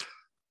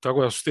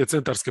 Tako da su te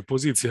centarske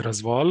pozicije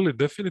razvalili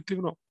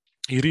definitivno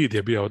i Reed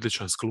je bio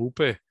odličan s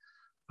klupe.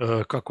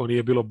 Kako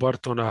nije bilo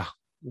Bartona,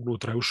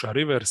 unutra je ušao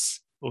Rivers,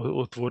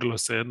 otvorilo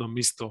se jedno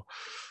misto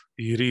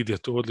i Reed je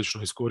to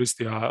odlično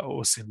iskoristio, a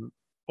osim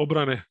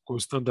obrane koju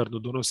standardno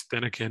donosi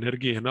te neke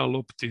energije na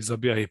lopti,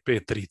 zabija i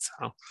 5 trica.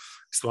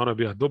 Stvarno je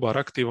bio dobar,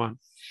 aktivan.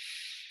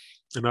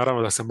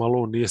 Naravno da se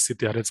malo on nije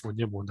sitio, recimo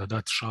njemu onda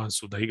dati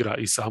šansu da igra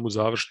i samu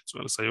završnicu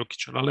sa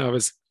Jokićem, ali nema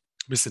veze.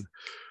 Mislim,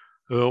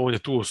 on je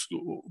tu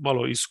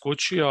malo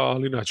iskočio,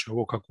 ali inače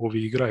ovo kako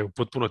ovi igraju,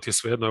 potpuno ti je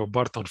svejedno, evo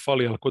Barton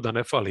fali, ali ko da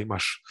ne fali,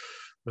 imaš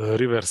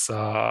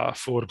Riversa,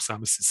 Forbesa,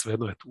 mislim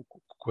svejedno je tu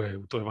ko je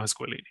u toj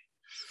vanjskoj liniji.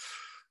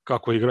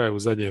 Kako igraju u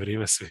zadnje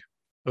vrijeme svi.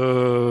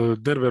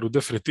 Denveru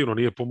definitivno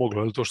nije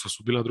pomoglo, ali to što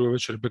su bila druga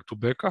večer back to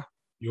backa,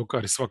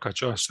 Jokari svaka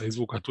čast da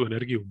izvuka tu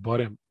energiju,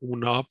 barem u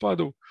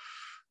napadu.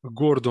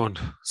 Gordon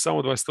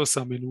samo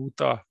 28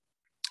 minuta,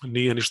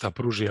 nije ništa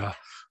pružija,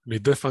 ni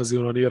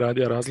defanzivno nije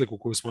radio razliku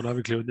koju smo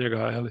navikli od njega,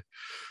 jeli?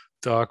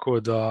 Tako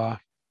da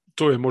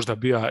to je možda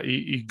bio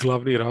i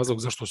glavni razlog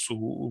zašto su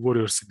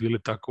Warriorsi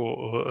bili tako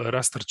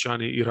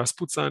rastrčani i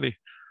raspucani,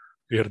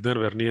 jer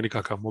Denver nije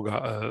nikakav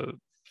mogao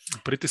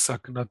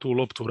pritisak na tu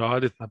loptu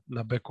raditi,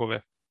 na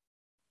bekove.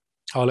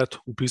 Ali eto,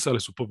 upisali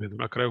su pobjedu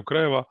na kraju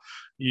krajeva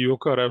i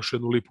Jokara još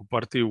jednu lipu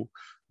partiju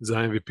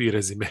za MVP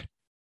rezime.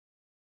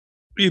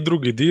 I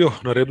drugi dio,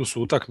 na redu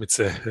su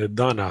utakmice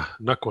dana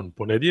nakon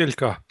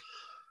ponedjeljka.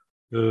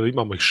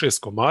 Imamo ih 6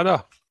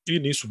 komada i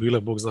nisu bile,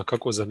 bog zna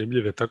kako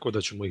zanimljive, tako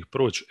da ćemo ih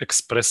proći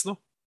ekspresno.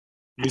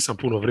 Nisam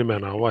puno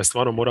vremena,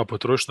 stvarno mora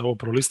potrošiti na ovo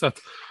prolistat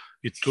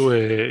i to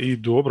je i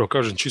dobro,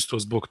 kažem, čisto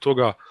zbog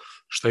toga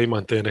što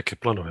imam te neke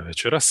planove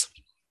večeras.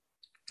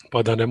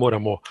 Pa da ne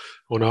moramo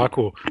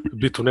onako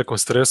biti u nekom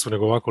stresu,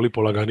 nego ovako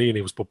lipo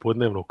laganini uz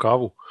popodnevnu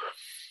kavu,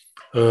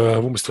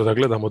 umjesto da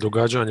gledamo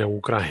događanja u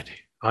Ukrajini.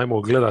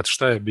 Ajmo gledati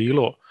šta je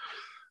bilo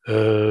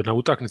na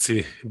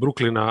utakmici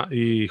Brooklyna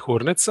i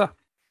Hornetsa,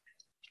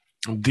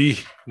 di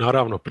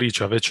naravno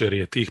priča večer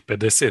je tih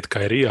 50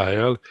 Kairija,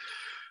 jel?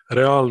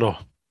 Realno,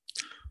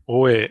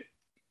 ovo je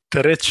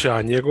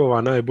treća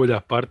njegova najbolja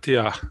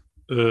partija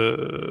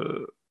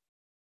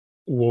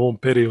u ovom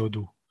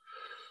periodu.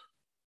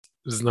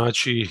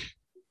 Znači,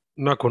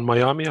 nakon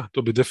Majamija,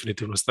 to bi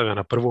definitivno stavio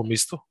na prvo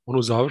mjesto,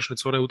 onu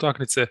završnicu, one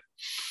utakmice,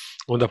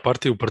 onda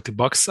partiju protiv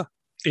Bucksa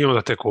i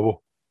onda tek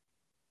ovo.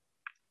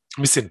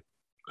 Mislim,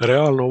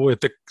 realno ovo je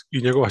tek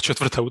i njegova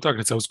 4.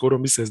 utakmica u skoro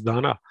mjesec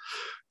dana,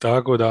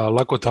 tako da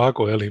lako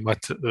tako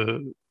imati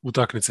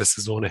utakmice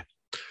sezone.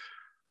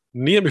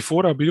 Nije mi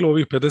fora bilo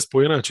ovih 50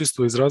 poena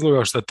čisto iz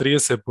razloga što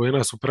 30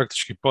 poena su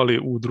praktički pali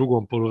u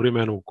drugom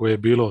poluvremenu koje je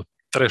bilo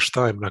trash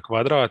time na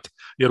kvadrat,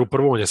 jer u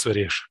prvom je sve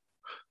riješeno.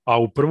 A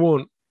u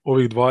prvom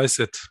ovih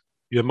 20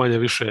 je manje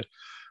više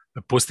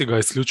postiga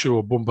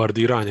isključivo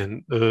bombardiranje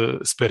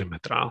s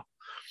perimetra.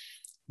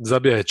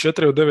 Zabija je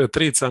 4 od 9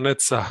 trica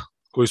Netsa,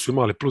 koji su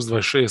imali plus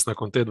 26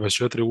 nakon te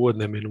 24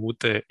 uvodne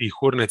minute i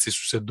Hornetsi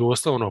su se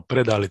doslovno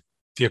predali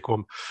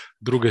tijekom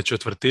druge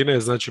četvrtine,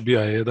 znači bio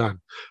je jedan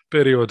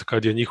period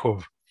kad je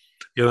njihov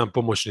jedan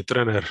pomoćni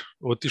trener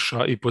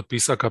otišao i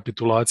potpisao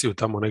kapitulaciju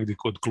tamo negdje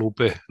kod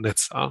klupe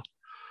Netsa.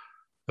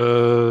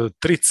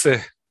 Trice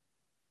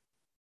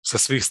sa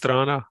svih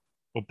strana,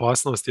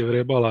 opasnost je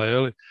vrebala,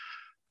 jeli?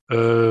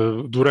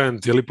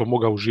 Durant je lipo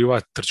mogao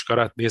uživati,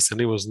 trčkarat, nije se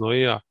ni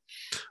oznojio.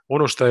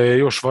 Ono što je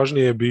još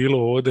važnije bilo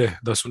ovdje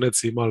da su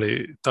Netsi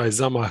imali taj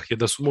zamah je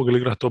da su mogli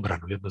igrati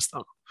obranu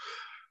jednostavno.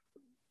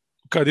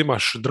 Kad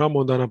imaš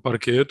Drummonda na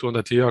parketu,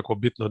 onda ti je jako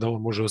bitno da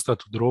on može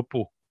ostati u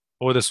dropu.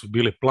 Ovdje su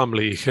bili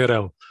Plumlee i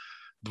Harrell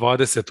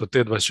 20 od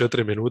te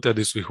 24 minute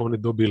gdje su ih oni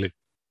dobili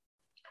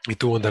i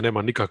tu onda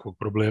nema nikakvog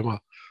problema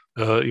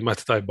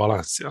imati taj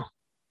balans. Ja.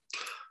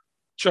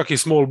 Čak i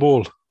small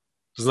ball,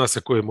 zna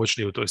se ko je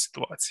moćniji u toj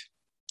situaciji.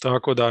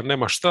 Tako da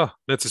nema šta,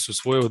 Netsi su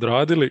svoje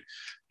odradili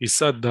i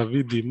sad da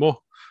vidimo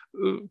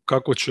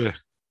kako će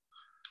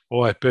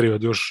ovaj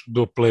period još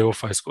do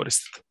play-offa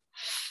iskoristiti.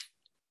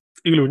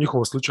 Ili u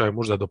njihovom slučaju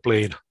možda do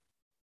play-ina.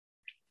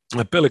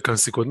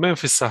 Pelicansi kod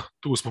Memphisa,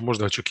 tu smo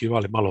možda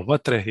očekivali malo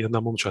vatre, jedna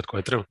momčad koja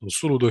je trenutno u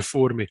suludoj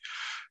formi,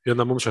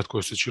 jedna momčad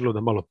koja se činilo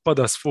da malo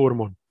pada s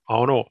formom, a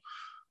ono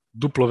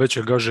duplo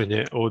veće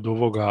gaženje od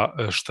ovoga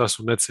šta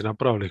su Netsi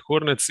napravili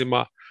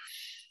Hornetsima,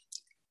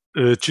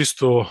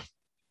 čisto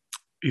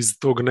iz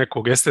tog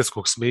nekog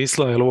estetskog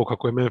smisla, jer ovo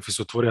kako je Memphis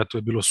otvorio, to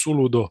je bilo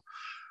suludo,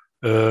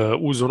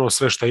 uz ono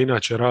sve što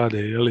inače rade,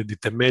 jeli, di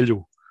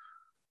temelju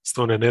s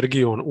tom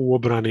energijom u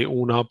obrani,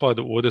 u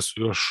napadu, ovdje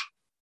su još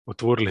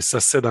otvorili sa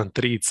 7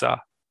 trica,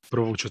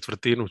 prvu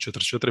četvrtinu,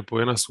 44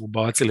 poena su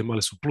ubacili,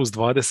 imali su plus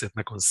 20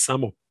 nakon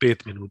samo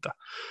 5 minuta.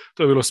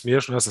 To je bilo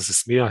smiješno, ja sam se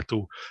smijao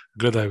tu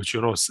gledajući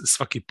ono,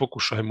 svaki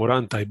pokušaj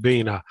Moranta i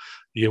Baina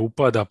je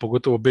upada,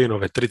 pogotovo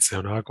Bainove trice,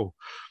 onako,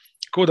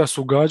 Kao da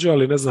su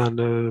gađali, ne znam,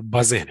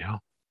 bazen, ja?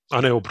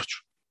 A ne obruč.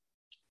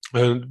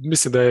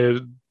 Mislim da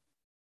je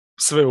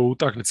sve u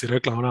utakmici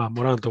rekla ona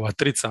Morantova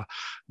trica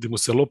gdje mu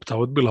se lopta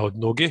odbila od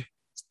noge.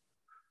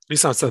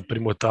 Nisam sad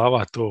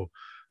primotava to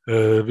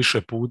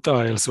više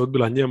puta, jel se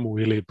odbila njemu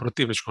ili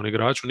protivničkom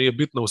igraču, nije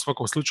bitno, u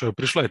svakom slučaju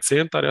prišla je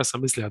centar, ja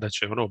sam mislio da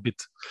će ono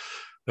biti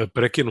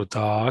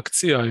prekinuta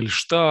akcija ili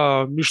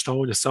šta, ništa,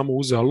 on je samo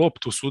uzeo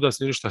loptu, sudac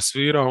nije ništa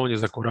svirao, on je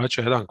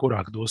zakoračio jedan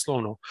korak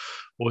doslovno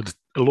od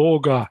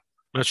loga,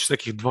 znači s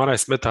nekih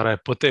 12 metara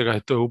je potega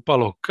i to je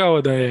upalo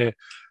kao da je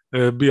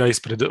bija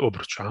ispred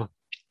obruča.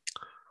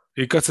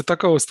 I kad se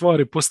takve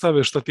stvari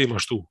postave, šta ti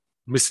imaš tu?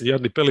 Mislim,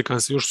 jadni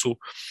Pelikansi još su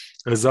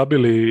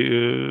zabili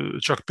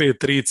čak 5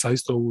 trica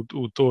isto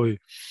u toj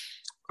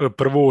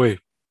prvoj,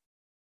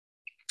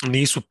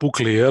 nisu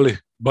pukli, jeli?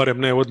 Barem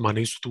ne odmah,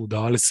 nisu tu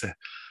dali se.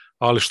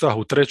 Ali šta,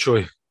 u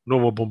trećoj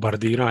novo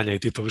bombardiranje i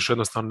ti to više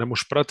jednostavno ne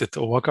možeš pratiti.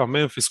 Ovakav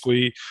Memphis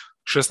koji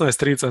 16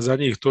 trica za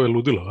njih, to je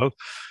ludilo, jel?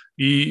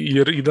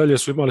 Jer i dalje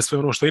su imali sve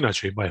ono što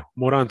inače imaju.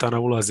 Moranta na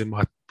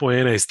ulazima,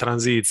 poene iz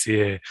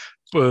tranzicije,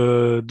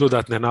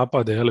 dodatne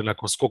napade, jeli,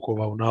 nakon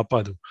skokova u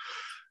napadu.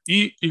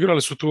 I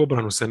igrali su tu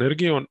obranu s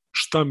energijom,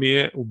 šta mi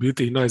je u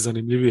biti i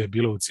najzanimljivije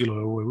bilo u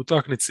cijeloj ovoj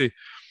utakmici.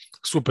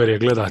 Super je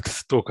gledat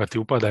to kad ti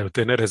upadaju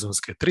te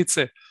nerezonske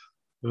trice,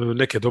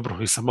 neke dobro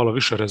i sa malo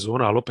više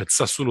rezona, ali opet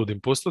sa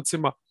suludim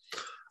postocima,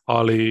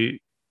 ali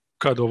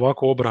kad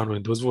ovako obranu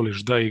im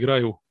dozvoliš da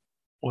igraju,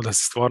 onda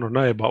se stvarno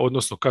najeba,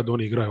 odnosno kad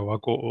oni igraju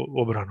ovako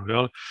obranu,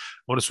 jel?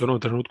 Oni su u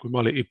jednom trenutku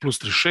imali i plus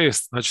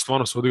 36, znači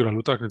stvarno su odigrali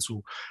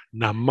utakmicu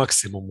na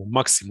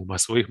maksimuma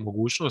svojih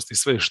mogućnosti,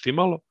 sve je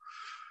štimalo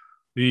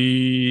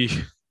i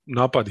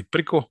napadi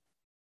priko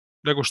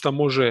nego šta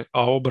može,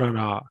 a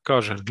obrana,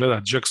 kažem,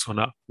 gleda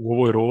Jacksona u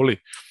ovoj roli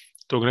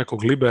tog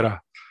nekog libera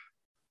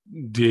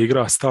gdje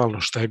igra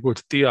stalno šta je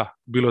god tija,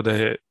 bilo da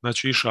je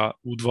znači iša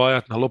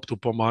udvajat na loptu,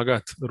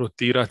 pomagat,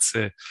 rotirat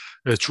se,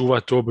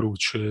 čuvat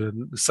obruč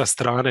sa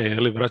strane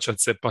ili vraćat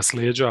se pa s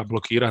leđa,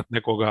 blokirat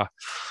nekoga.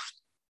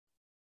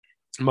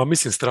 Ma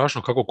mislim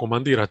strašno kako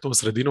komandira tom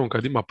sredinom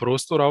kad ima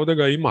prostora, ovdje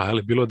ga ima,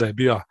 ali bilo da je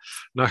bija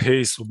na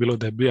Hayesu, bilo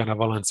da je bija na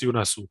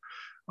Valanciunasu,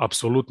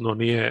 apsolutno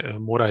nije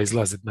mora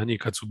izlaziti na njih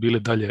kad su bili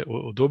dalje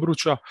od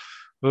obruča.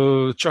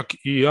 Čak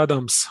i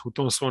Adams u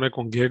tom svom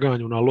nekom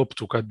geganju na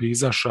loptu kad bi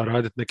izašao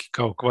raditi neki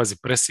kao kvazi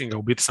pressinga,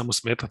 u biti samo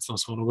smetac na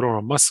svojom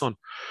ogromnom masom,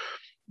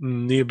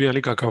 nije bio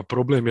nikakav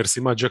problem jer si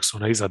ima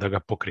Jacksona iza da ga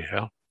pokrije.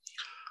 Jel?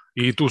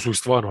 I tu su ih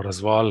stvarno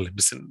razvalili.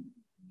 Mislim,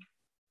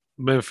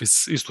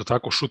 Memphis isto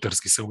tako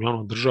šuterski se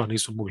uglavnom držao,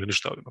 nisu mogli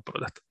ništa ovima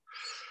prodati.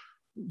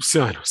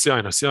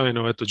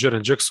 Sjajno. Eto,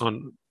 Jaren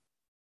Jackson,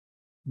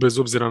 bez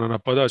obzira na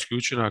napadački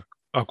učinak,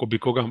 ako bi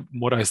koga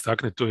mora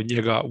istaknuti, to je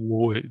njega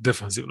u ovoj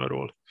defanzivnoj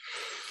roli.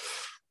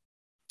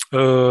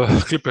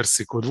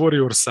 Clippersi kod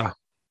Warriorsa,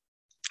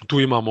 tu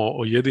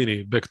imamo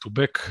jedini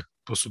back-to-back,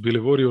 to su bili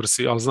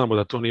Warriorsi, ali znamo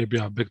da to nije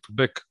bio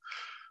back-to-back,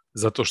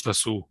 zato što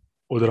su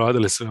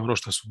odradili sve ono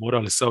što su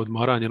morali sa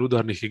odmaranjem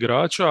udarnih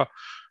igrača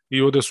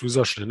i ovdje su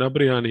izašli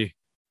nabrijani,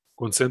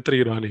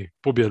 koncentrirani,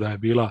 pobjeda je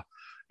bila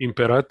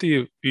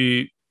imperativ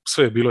i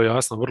sve je bilo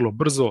jasno vrlo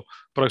brzo,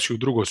 praktički u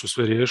drugoj su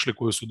sve riješili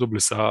koju su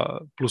dobili sa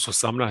plus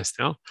 18,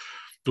 ja?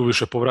 Tu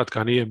više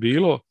povratka nije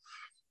bilo.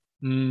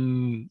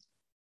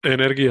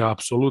 Energija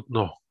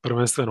apsolutno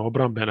prvenstveno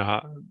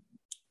obrambena,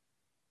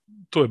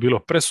 to je bilo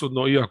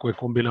presudno, iako je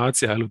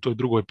kombinacija u toj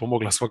drugoj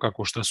pomogla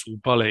svakako što su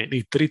upale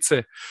i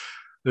trice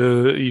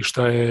i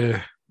što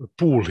je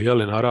Pool,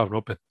 naravno,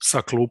 opet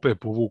sa klupe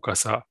povuka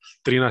sa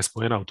 13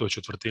 poena u toj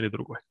četvrtini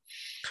drugoj.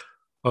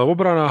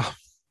 Obrana,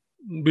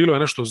 bilo je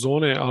nešto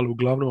zone, ali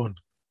uglavnom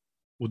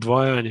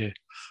udvajanje,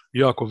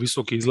 jako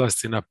visoki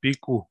izlasci na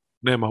piku,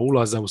 nema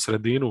ulaza u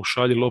sredinu,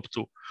 šalji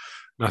loptu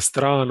na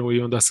stranu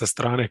i onda sa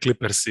strane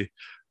Clippersi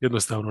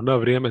jednostavno na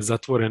vrijeme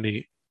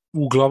zatvoreni,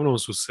 uglavnom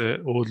su se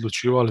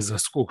odlučivali za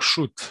skok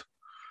šut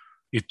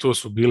i to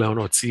su bile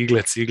ono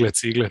cigle,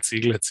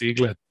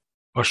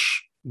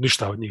 baš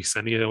ništa od njih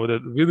se nije ovdje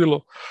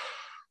vidjelo.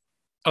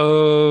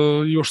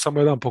 Još samo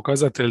jedan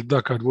pokazatelj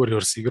da kad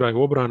Warriors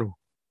igraju obranu,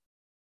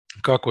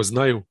 kako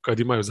znaju, kad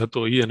imaju za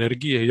to i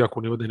energije,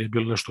 iako ni ovdje nije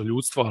bilo nešto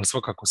ljudstva, ali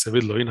svakako se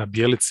vidjelo i na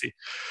Bjelici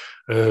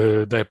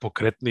da je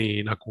pokretniji,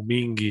 i na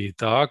Kumingi i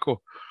tako,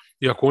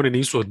 iako oni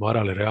nisu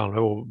odmarali realno.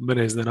 Evo,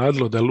 mene je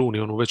iznenadilo da je Luni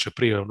ono već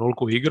prije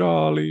onoliko igra,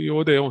 ali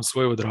ovdje je on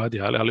svoje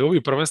odradio, ali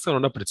ovi prvenstveno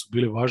naprijed su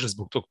bili važni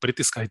zbog tog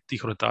pritiska i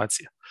tih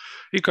rotacija.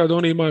 I kad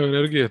oni imaju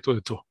energije, to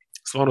je to.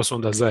 Stvarno su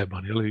onda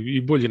zajebani,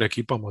 i boljim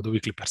ekipama od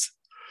ovih Clippersa.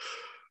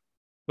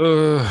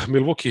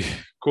 Milwaukee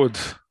kod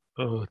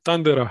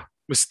Thundera,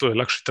 mislim, to je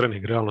lakši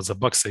trening realno za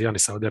Buckse,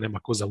 Janisa ovdje nema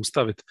ko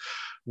zaustaviti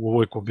u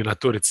ovoj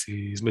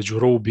kombinatorici između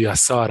Robija,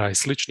 Sara i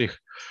sličnih.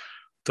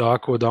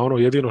 Tako da ono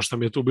jedino što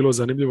mi je tu bilo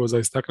zanimljivo za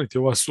istaknuti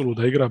ova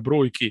suluda igra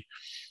brojki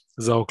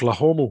za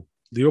Oklahomu,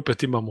 gdje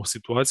opet imamo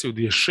situaciju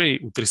gdje je Shea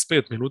u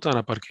 35 minuta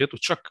na parketu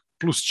čak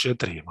plus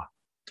 4 ima.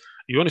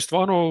 I oni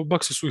stvarno,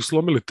 Bucksi su ih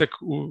slomili tek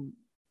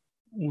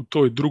u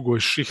toj drugoj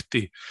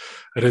šihti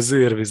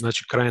rezervi,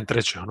 znači krajem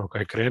treće, ono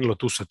kad je krenulo,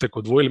 tu se tek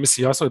odvojili,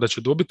 mislim jasno je da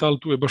će dobiti, ali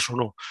tu je baš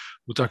ono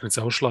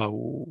utakmica ušla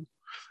u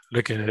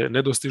neke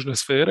nedostižne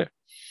sfere,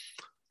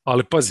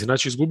 ali pazi,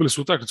 znači izgubili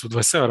su utakmicu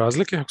 27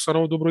 razlike, ako sam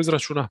ovo dobro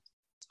izračuna,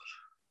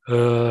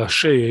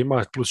 Shea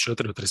ima plus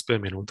 4 od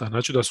 35 minuta,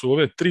 znači da su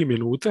ove 3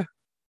 minute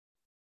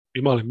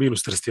imali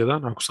minus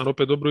 31, ako sam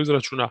opet dobro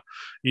izračuna,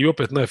 i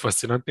opet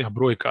najfascinantnija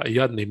brojka,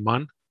 jadni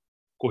man,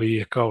 koji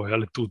je kao,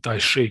 jeli, tu taj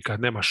Shea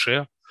kad nema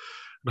Shea,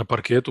 na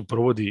parketu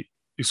provodi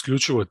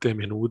isključivo te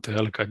minute,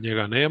 jeli, kad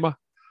njega nema,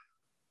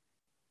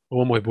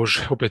 o moj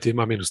Bože, opet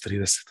ima minus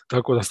 30,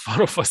 tako da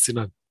stvarno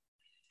fascinantno.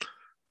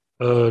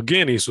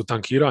 Geniji su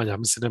tankiranja,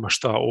 mislim nema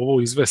šta,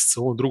 ovo izvesti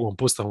sa ovom drugom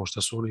postavom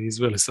što su oni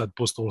izveli sad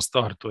post All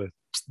Star, to je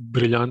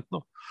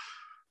briljantno.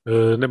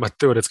 Nema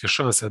teoretske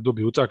šanse da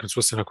dobiju utakmicu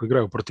osim ako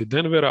igraju protiv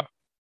Denvera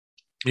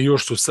i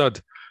još su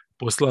sad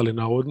poslali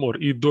na odmor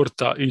i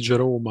Dorta i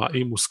Jeroma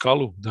i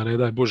Muskalu, da ne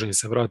daj Bože im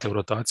se vrate u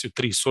rotaciju,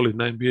 3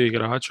 solidna NBA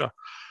igrača,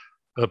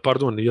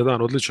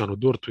 jedan odličan u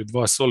Dortu i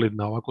 2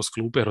 solidna ovako s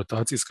klupe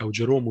rotacijska u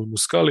Jeromu i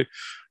Muskali,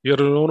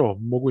 jer ono,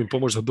 mogu im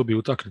pomoći da dobiju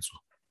utakmicu.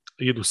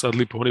 Idu sad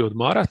lipo oni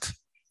odmarat.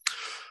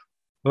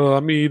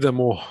 Mi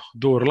idemo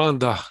do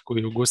Orlanda koji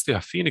je ugostija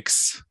Phoenix.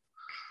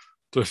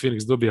 To je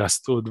Phoenix dobija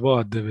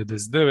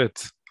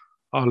 102-99,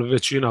 ali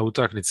većina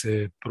utakmice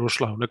je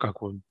prošla u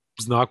nekakvom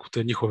znaku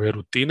te njihove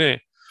rutine.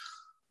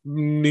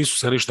 Nisu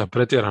se ništa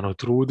pretjerano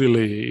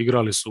trudili,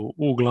 igrali su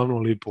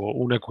uglavnom lipo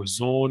u nekoj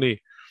zoni.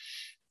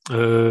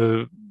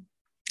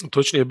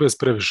 Točnije bez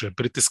previše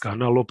pritiska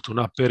na loptu,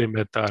 na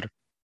perimetar.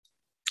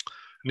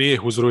 Nije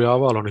ih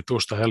uzrujavalo ni to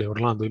što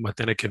Orlando ima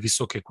te neke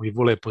visoke koji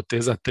vole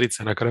potezati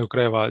trice na kraju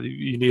krajeva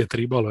i nije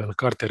tribalo, jer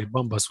Carter i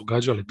Bamba su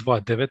gađali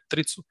 2-9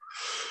 tricu.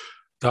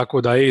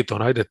 Tako da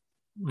Ayton, ajde,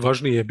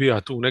 važnije je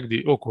bija tu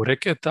negdje oko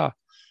reketa.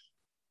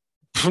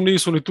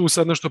 Nisu ni tu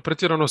sad nešto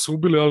pretjerano se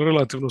ubili, ali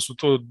relativno su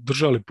to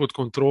držali pod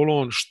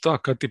kontrolom. Šta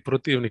kad ti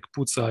protivnik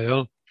puca,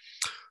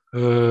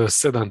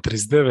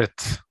 7-39,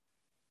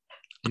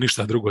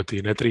 ništa drugo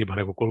ti ne treba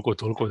nego koliko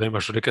toliko da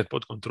imaš reket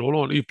pod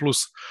kontrolom i plus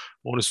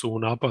oni su u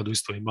napadu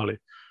isto imali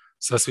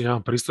sasvim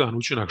jedan pristojan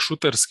učinak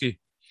šuterski,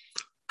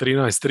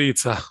 13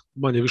 trica,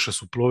 manje više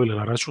su plovili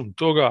na račun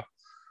toga.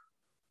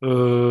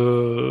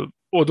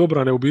 Od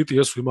obrane u biti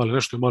jesu imali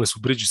nešto, imali su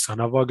Bridgesa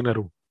na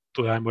Wagneru,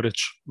 to je, ajmo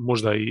reći,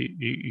 možda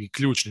i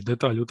ključni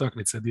detalj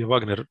utakmice gdje je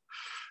Wagner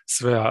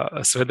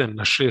sveden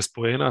na 6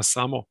 poena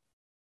samo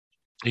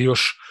i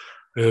još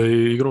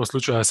igrom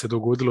slučaja se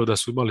dogodilo da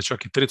su imali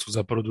čak i tricu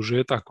za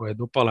produžetak koja je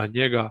dopala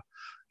njega,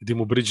 gdje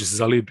mu Bridges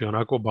zalipio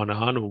onako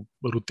bananu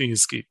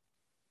rutinski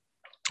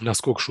na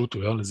skok šutu,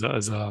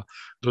 za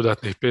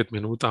dodatnih 5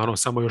 minuta,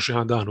 samo još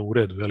jedan dan u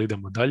redu,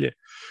 idemo dalje.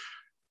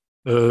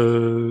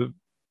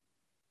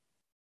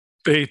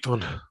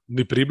 Ayton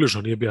ni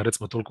približno nije bio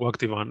recimo toliko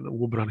aktivan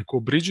u obrani kao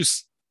Bridges,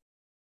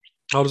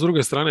 ali s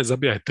druge strane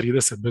zabija je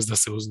 30 bez da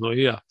se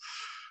uznojija.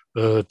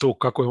 To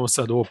kako je on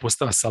sad ovo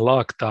postao sa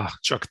lakta,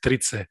 čak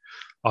trice,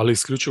 ali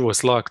isključivo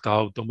s lakta,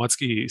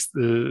 automatski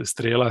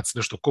strijelac,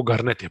 nešto ko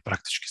Garnet je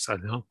praktički sad.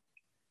 Ja?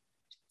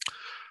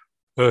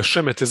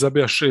 Šemet je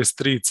zabija 6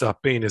 trica,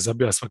 Payne je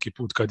zabija svaki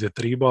put kad je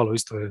tribalo,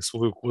 isto je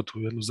svoju kvotu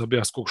jednu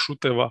zabija skok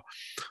šuteva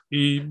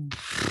i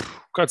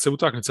kad se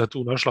utakmica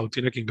tu našla u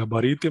tim nekim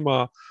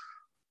gabaritima,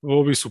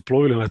 ovi su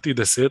plovili na ti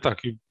 10-ak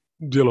i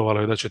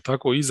djelovalo je da će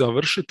tako i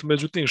završiti,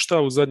 međutim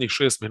šta u zadnjih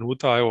 6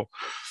 minuta,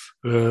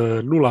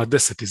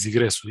 0-10 iz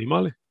igre su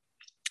imali,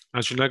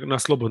 znači na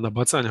slobodna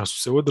bacanja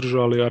su se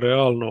održali, a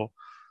realno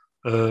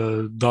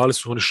dali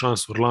su oni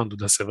šansu Orlandu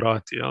da se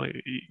vrati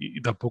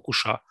i da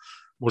pokuša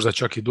možda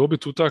čak i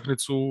dobiti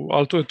utakmicu,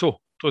 ali to je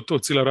to,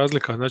 cijela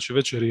razlika, znači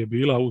večer je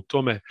bila u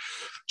tome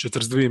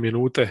 42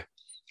 minute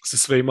se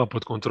sve ima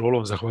pod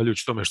kontrolom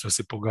zahvaljujući tome što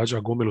se pogađa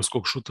gomilu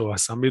skok šutova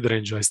sa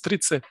midrange-a iz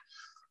trice,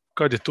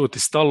 kad je to ti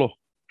stalo,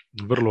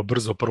 vrlo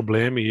brzo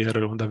problemi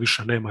jer onda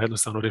više nema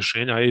jednostavno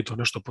rješenja, to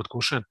nešto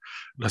podkošen,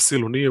 na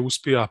silu nije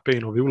uspija,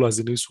 Paynovi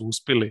ulazi nisu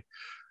uspjeli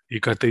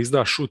i kad te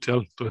izda šut,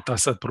 to je ta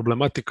sad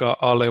problematika,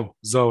 ali evo,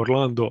 za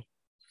Orlando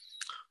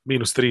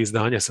 -3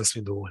 izdanje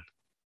sasvim dovoljno.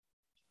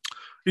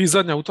 I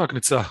zadnja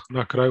utakmica,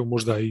 na kraju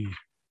možda i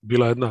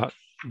bila jedna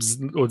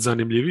od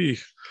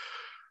zanimljivijih,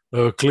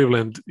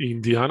 Cleveland i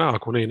Indiana,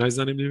 ako ne i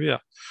najzanimljivija,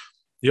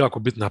 jako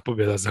bitna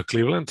pobjeda za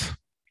Cleveland.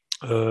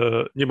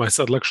 Njima je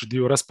sad lakši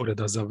dio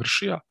rasporeda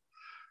završio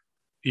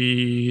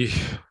i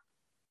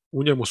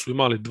u njemu su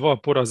imali 2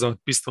 poraza od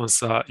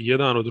Pistonsa,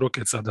 jedan od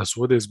Rocketsa, da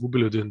su ovdje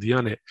izgubili od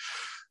Indijane,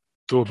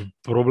 to bi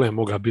problem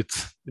moga biti.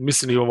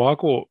 mislim i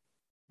ovako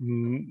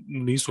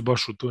nisu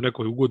baš u toj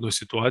nekoj ugodnoj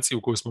situaciji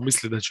u kojoj smo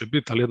mislili da će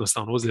biti, ali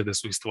jednostavno ozljede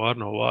su i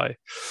stvarno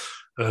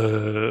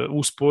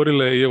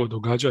usporile i evo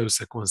događaju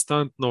se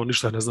konstantno,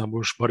 ništa ne znam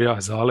još bar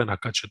ja za Alena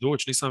kad će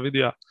doći, nisam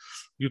vidio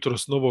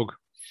jutros novog.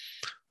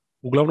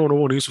 Uglavnom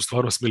ovo nisu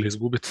stvarno smjeli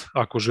izgubiti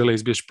ako žele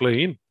izbjeći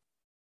play-in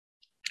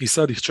i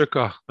sad ih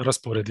čeka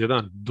raspored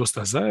jedan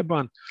dosta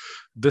zajeban,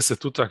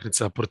 10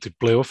 utakmica protiv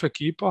play-off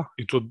ekipa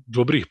i to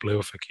dobrih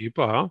play-off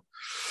ekipa,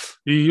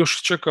 i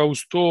još čeka uz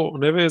to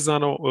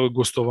nevezano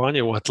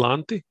gostovanje u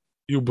Atlanti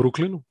i u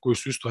Brooklynu, koji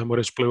su isto, ajmo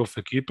reći, playoff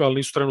ekipe, ali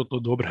nisu trenutno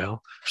dobre, jel?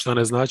 Što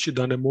ne znači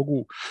da ne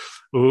mogu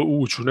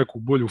ući u neku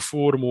bolju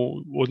formu,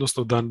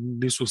 odnosno da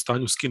nisu u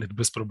stanju skinuti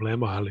bez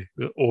problema, ali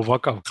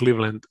ovakav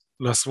Cleveland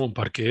na svom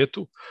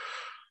parketu.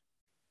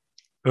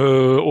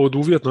 Od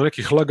uvjetno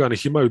nekih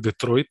laganih imaju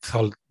Detroit,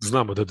 ali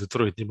znamo da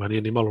Detroit njima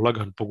nije ni malo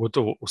lagan,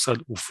 pogotovo sad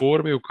u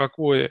formi u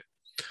kakvoj je.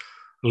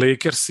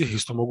 Lakersi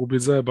isto mogu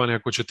biti zajebani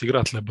ako će ti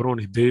igrati LeBron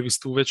i Davis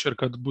tu večer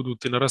kad budu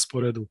ti na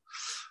rasporedu.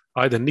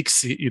 Ajde,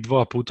 Knicksi i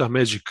 2 puta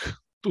Magic,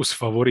 tu si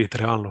favorit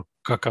realno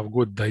kakav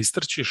god da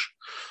istrčiš,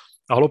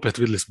 ali opet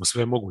vidjeli smo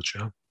sve moguće,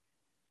 ja?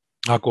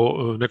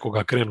 Ako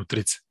nekoga krenu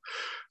trice.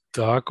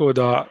 Tako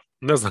da,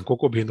 ne znam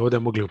koliko bi im ovdje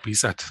mogli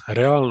upisati.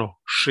 Realno,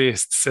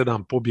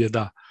 6-7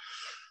 pobjeda,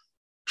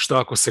 šta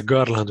ako se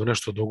Garlandu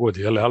nešto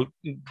dogodi, ali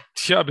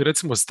ja bi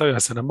recimo stavio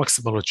se na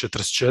maksimalno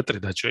 44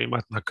 da će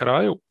imati na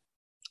kraju.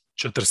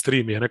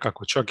 43 mi je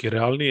nekako čak i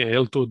realnije, je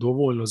li to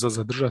dovoljno za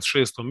zadržati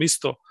 6.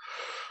 mjesto?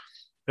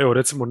 Evo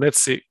recimo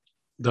Netsi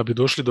da bi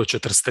došli do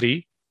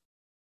 43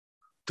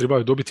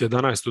 trebaju dobiti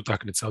 11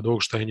 utakmica od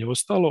ovog što je nje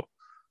ostalo,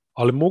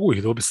 ali mogu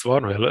ih dobiti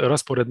stvarno, jer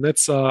raspored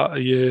Netsa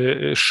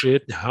je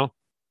šetnja, jel?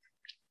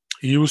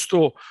 I uz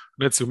to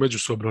Netsi u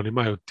međusobno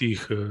imaju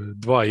tih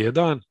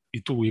 2-1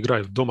 i tu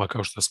igraju doma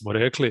kao što smo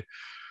rekli,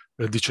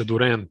 di će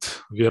Durant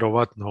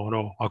vjerovatno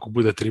ako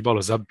bude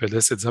trebalo zabiti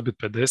 50,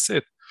 zabiti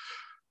 50.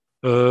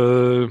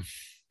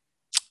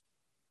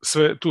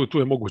 Sve tu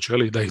je moguće,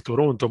 ali da ih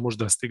Toronto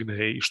možda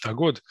stigne i šta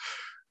god.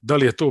 Da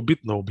li je to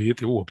bitno u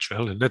biti uopće,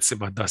 ali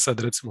Netsima da sad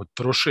recimo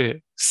troše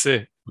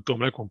se u tom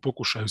nekom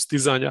pokušaju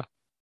stizanja,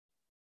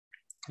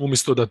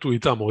 umjesto da tu i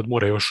tamo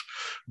odmore još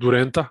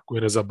Durenta,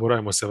 koji ne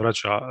zaboravimo se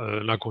vraća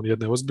nakon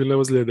jedne ozbiljne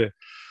ozljede.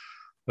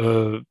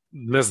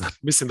 Ne znam,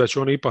 mislim da će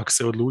oni ipak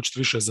se odlučiti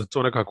više za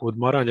to nekako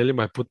odmaranje, ali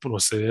ima je potpuno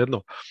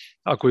svejedno.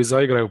 Ako i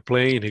zaigraju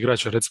play-in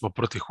igrača recimo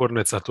protiv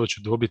Horneca, to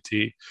će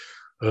dobiti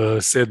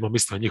 7.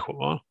 mjesto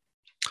njihovo.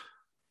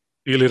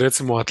 Ili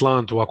recimo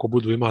Atlantu, ako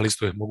budu imali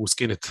isto ih mogu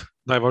skinuti.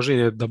 Najvažnije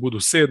je da budu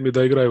 7.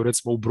 da igraju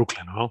recimo u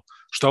Brooklynu.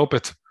 Šta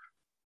opet,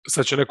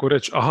 sad će neko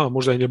reći, aha,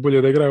 možda im je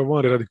bolje da igraju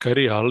vani radi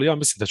Kyrieja, ali ja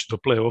mislim da će do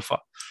play-offa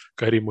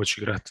Kyrie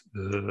moći igrati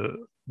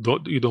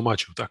i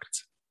domaće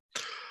utakmice.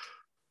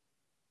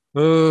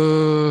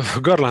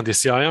 Garland je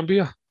sjajan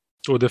bio,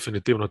 to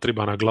definitivno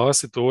treba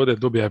naglasiti. Ovdje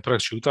dobija je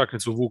praktički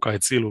utakmicu, vuka je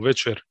cijelu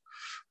večer,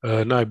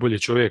 najbolji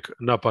čovjek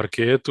na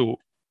parketu,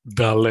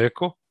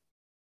 daleko.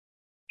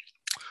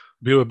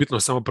 Bilo je bitno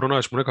samo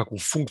pronaći mu nekakvu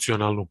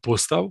funkcionalnu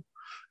postavu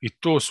i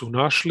to su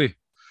našli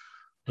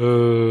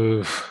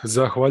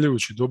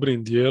zahvaljujući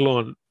dobrim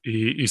dijelom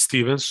i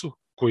Stevensu,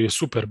 koji je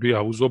super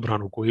bio uz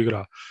obranu, koji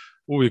igra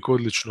uvijek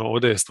odlično.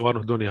 Ovdje je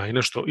stvarno donija i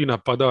nešto i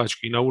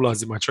napadački i na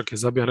ulazima, čak je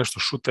zabija nešto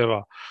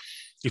šuteva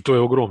i to je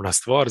ogromna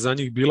stvar za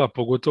njih bila,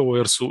 pogotovo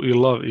jer su i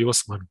Love i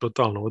Osman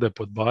totalno ovdje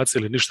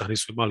podbacili, ništa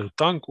nisu imali u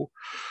tanku,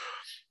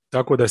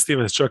 tako da je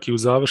Stevens čak i u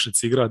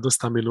završnici igra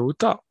dosta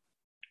minuta.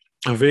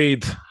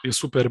 Wade je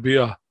super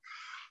bija,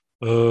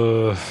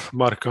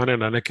 Mark Cannon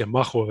na neke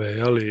mahove,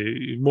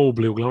 i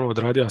Mobley uglavnom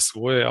odradio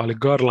svoje, ali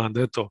Garland,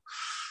 eto,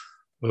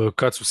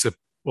 kad su se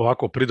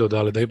ovako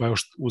pridodali da ima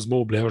još uz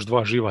Mobley još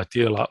 2 živa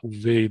tijela u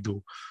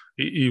Wadeu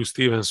i u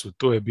Stevensu,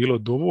 to je bilo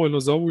dovoljno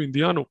za ovu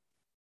Indijanu,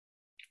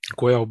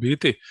 koja u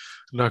biti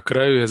na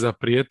kraju je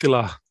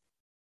zaprijetila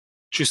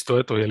čisto,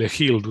 eto, jer je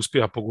Hield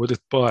uspija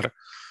pogoditi par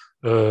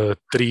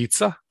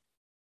trica.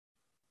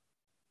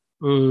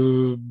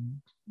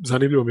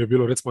 Zanimljivo mi je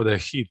bilo recimo da je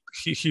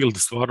Hield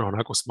stvarno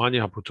onako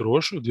smanjio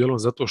potrošnju, dijelom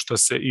zato što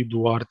se i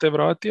Duarte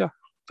vratio,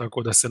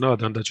 tako da se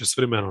nadam da će s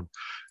vremenom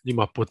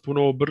njima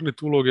potpuno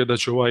obrniti uloge, da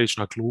će ovaj ići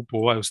na klupu,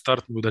 ovaj u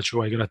startnu, da će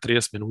ovaj igrati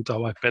 30 minuta,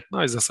 ovaj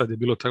 15, za sad je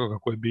bilo tako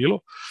kako je bilo.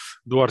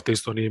 Duarte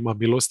isto nije ima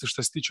milosti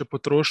što se tiče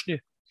potrošnje.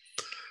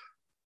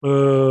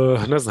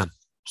 Ne znam,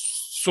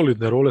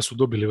 solidne role su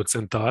dobili od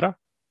centara.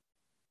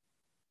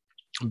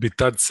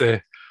 Bitadze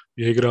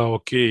je igrao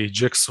ok,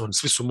 Jackson,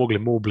 svi su mogli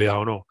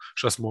Mobley,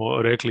 što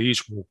smo rekli,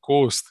 ići mu u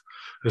kost.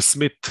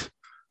 Smith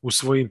u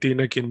svojim tim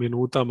nekim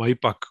minutama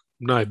ipak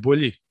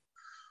najbolji.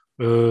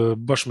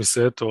 Baš mi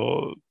se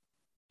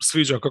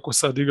sviđa kako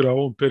sad igra u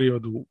ovom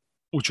periodu.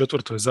 U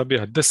četvrtoj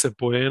zabija 10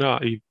 poena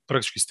i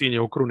praktički stinje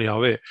okruni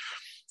ove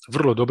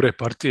vrlo dobre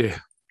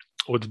partije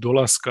od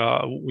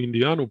dolaska u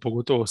Indijanu,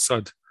 pogotovo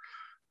sad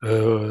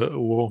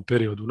u ovom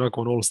periodu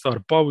nakon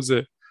All-Star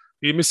pauze,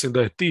 i mislim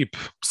da je tip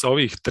sa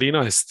ovih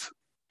 13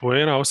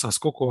 poena, 8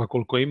 skokova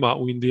koliko ima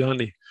u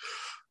Indijani,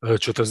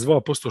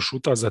 42%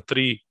 šuta za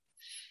 3,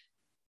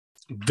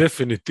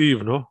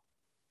 definitivno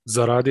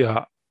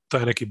zaradio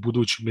taj neki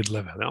budući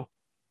mid-level. Ja?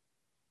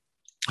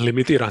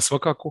 Limitiran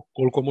svakako,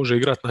 koliko može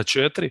igrati na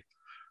 4,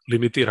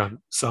 limitiran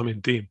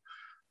samim tim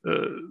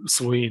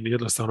svojim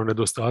jednostavno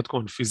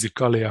nedostatkom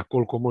fizikalija,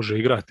 koliko može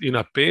igrati i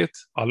na 5,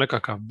 ali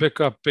nekakav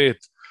backup 5,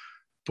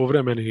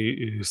 povremeni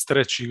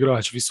stretch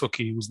igrač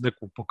visoki uz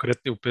neku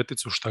pokretniju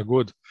peticu, šta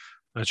god,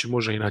 znači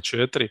može i na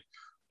 4.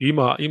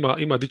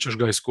 Ima di ćeš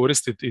ga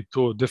iskoristiti i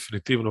to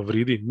definitivno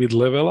vridi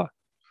mid-levela.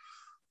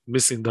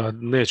 Mislim da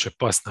neće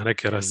pasti na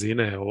neke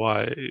razine.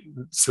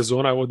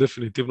 Sezona je ovo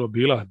definitivno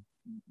bila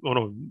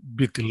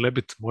biti ili ne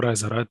biti, mora je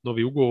zaraditi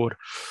novi ugovor,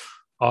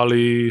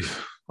 ali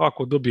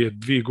ako dobije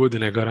 2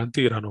 godine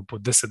garantirano po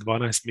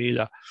 10-12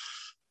 milja,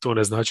 to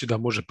ne znači da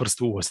može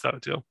prst u uho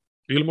staviti, jel?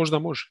 Ili možda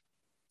može.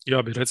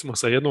 Ja bi recimo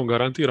sa jednom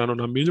garantirano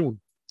na 1.000.000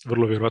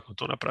 vrlo vjerojatno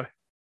to napravi.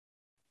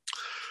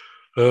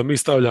 Mi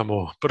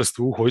stavljamo prst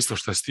u uho isto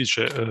što se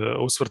tiče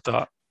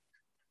osvrta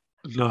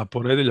na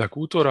ponedjeljak,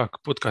 utorak,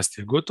 podcast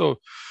je gotov,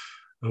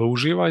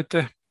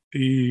 uživajte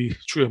i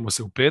čujemo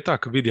se u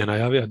petak, Vid je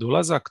najavio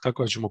dolazak,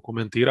 tako da ćemo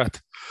komentirati,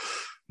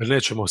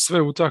 nećemo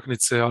sve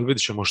utakmice, ali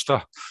vidjet ćemo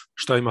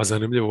šta ima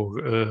zanimljivog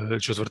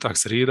četvrtak,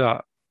 srida,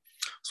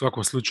 u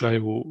svakom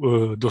slučaju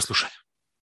do slušanja.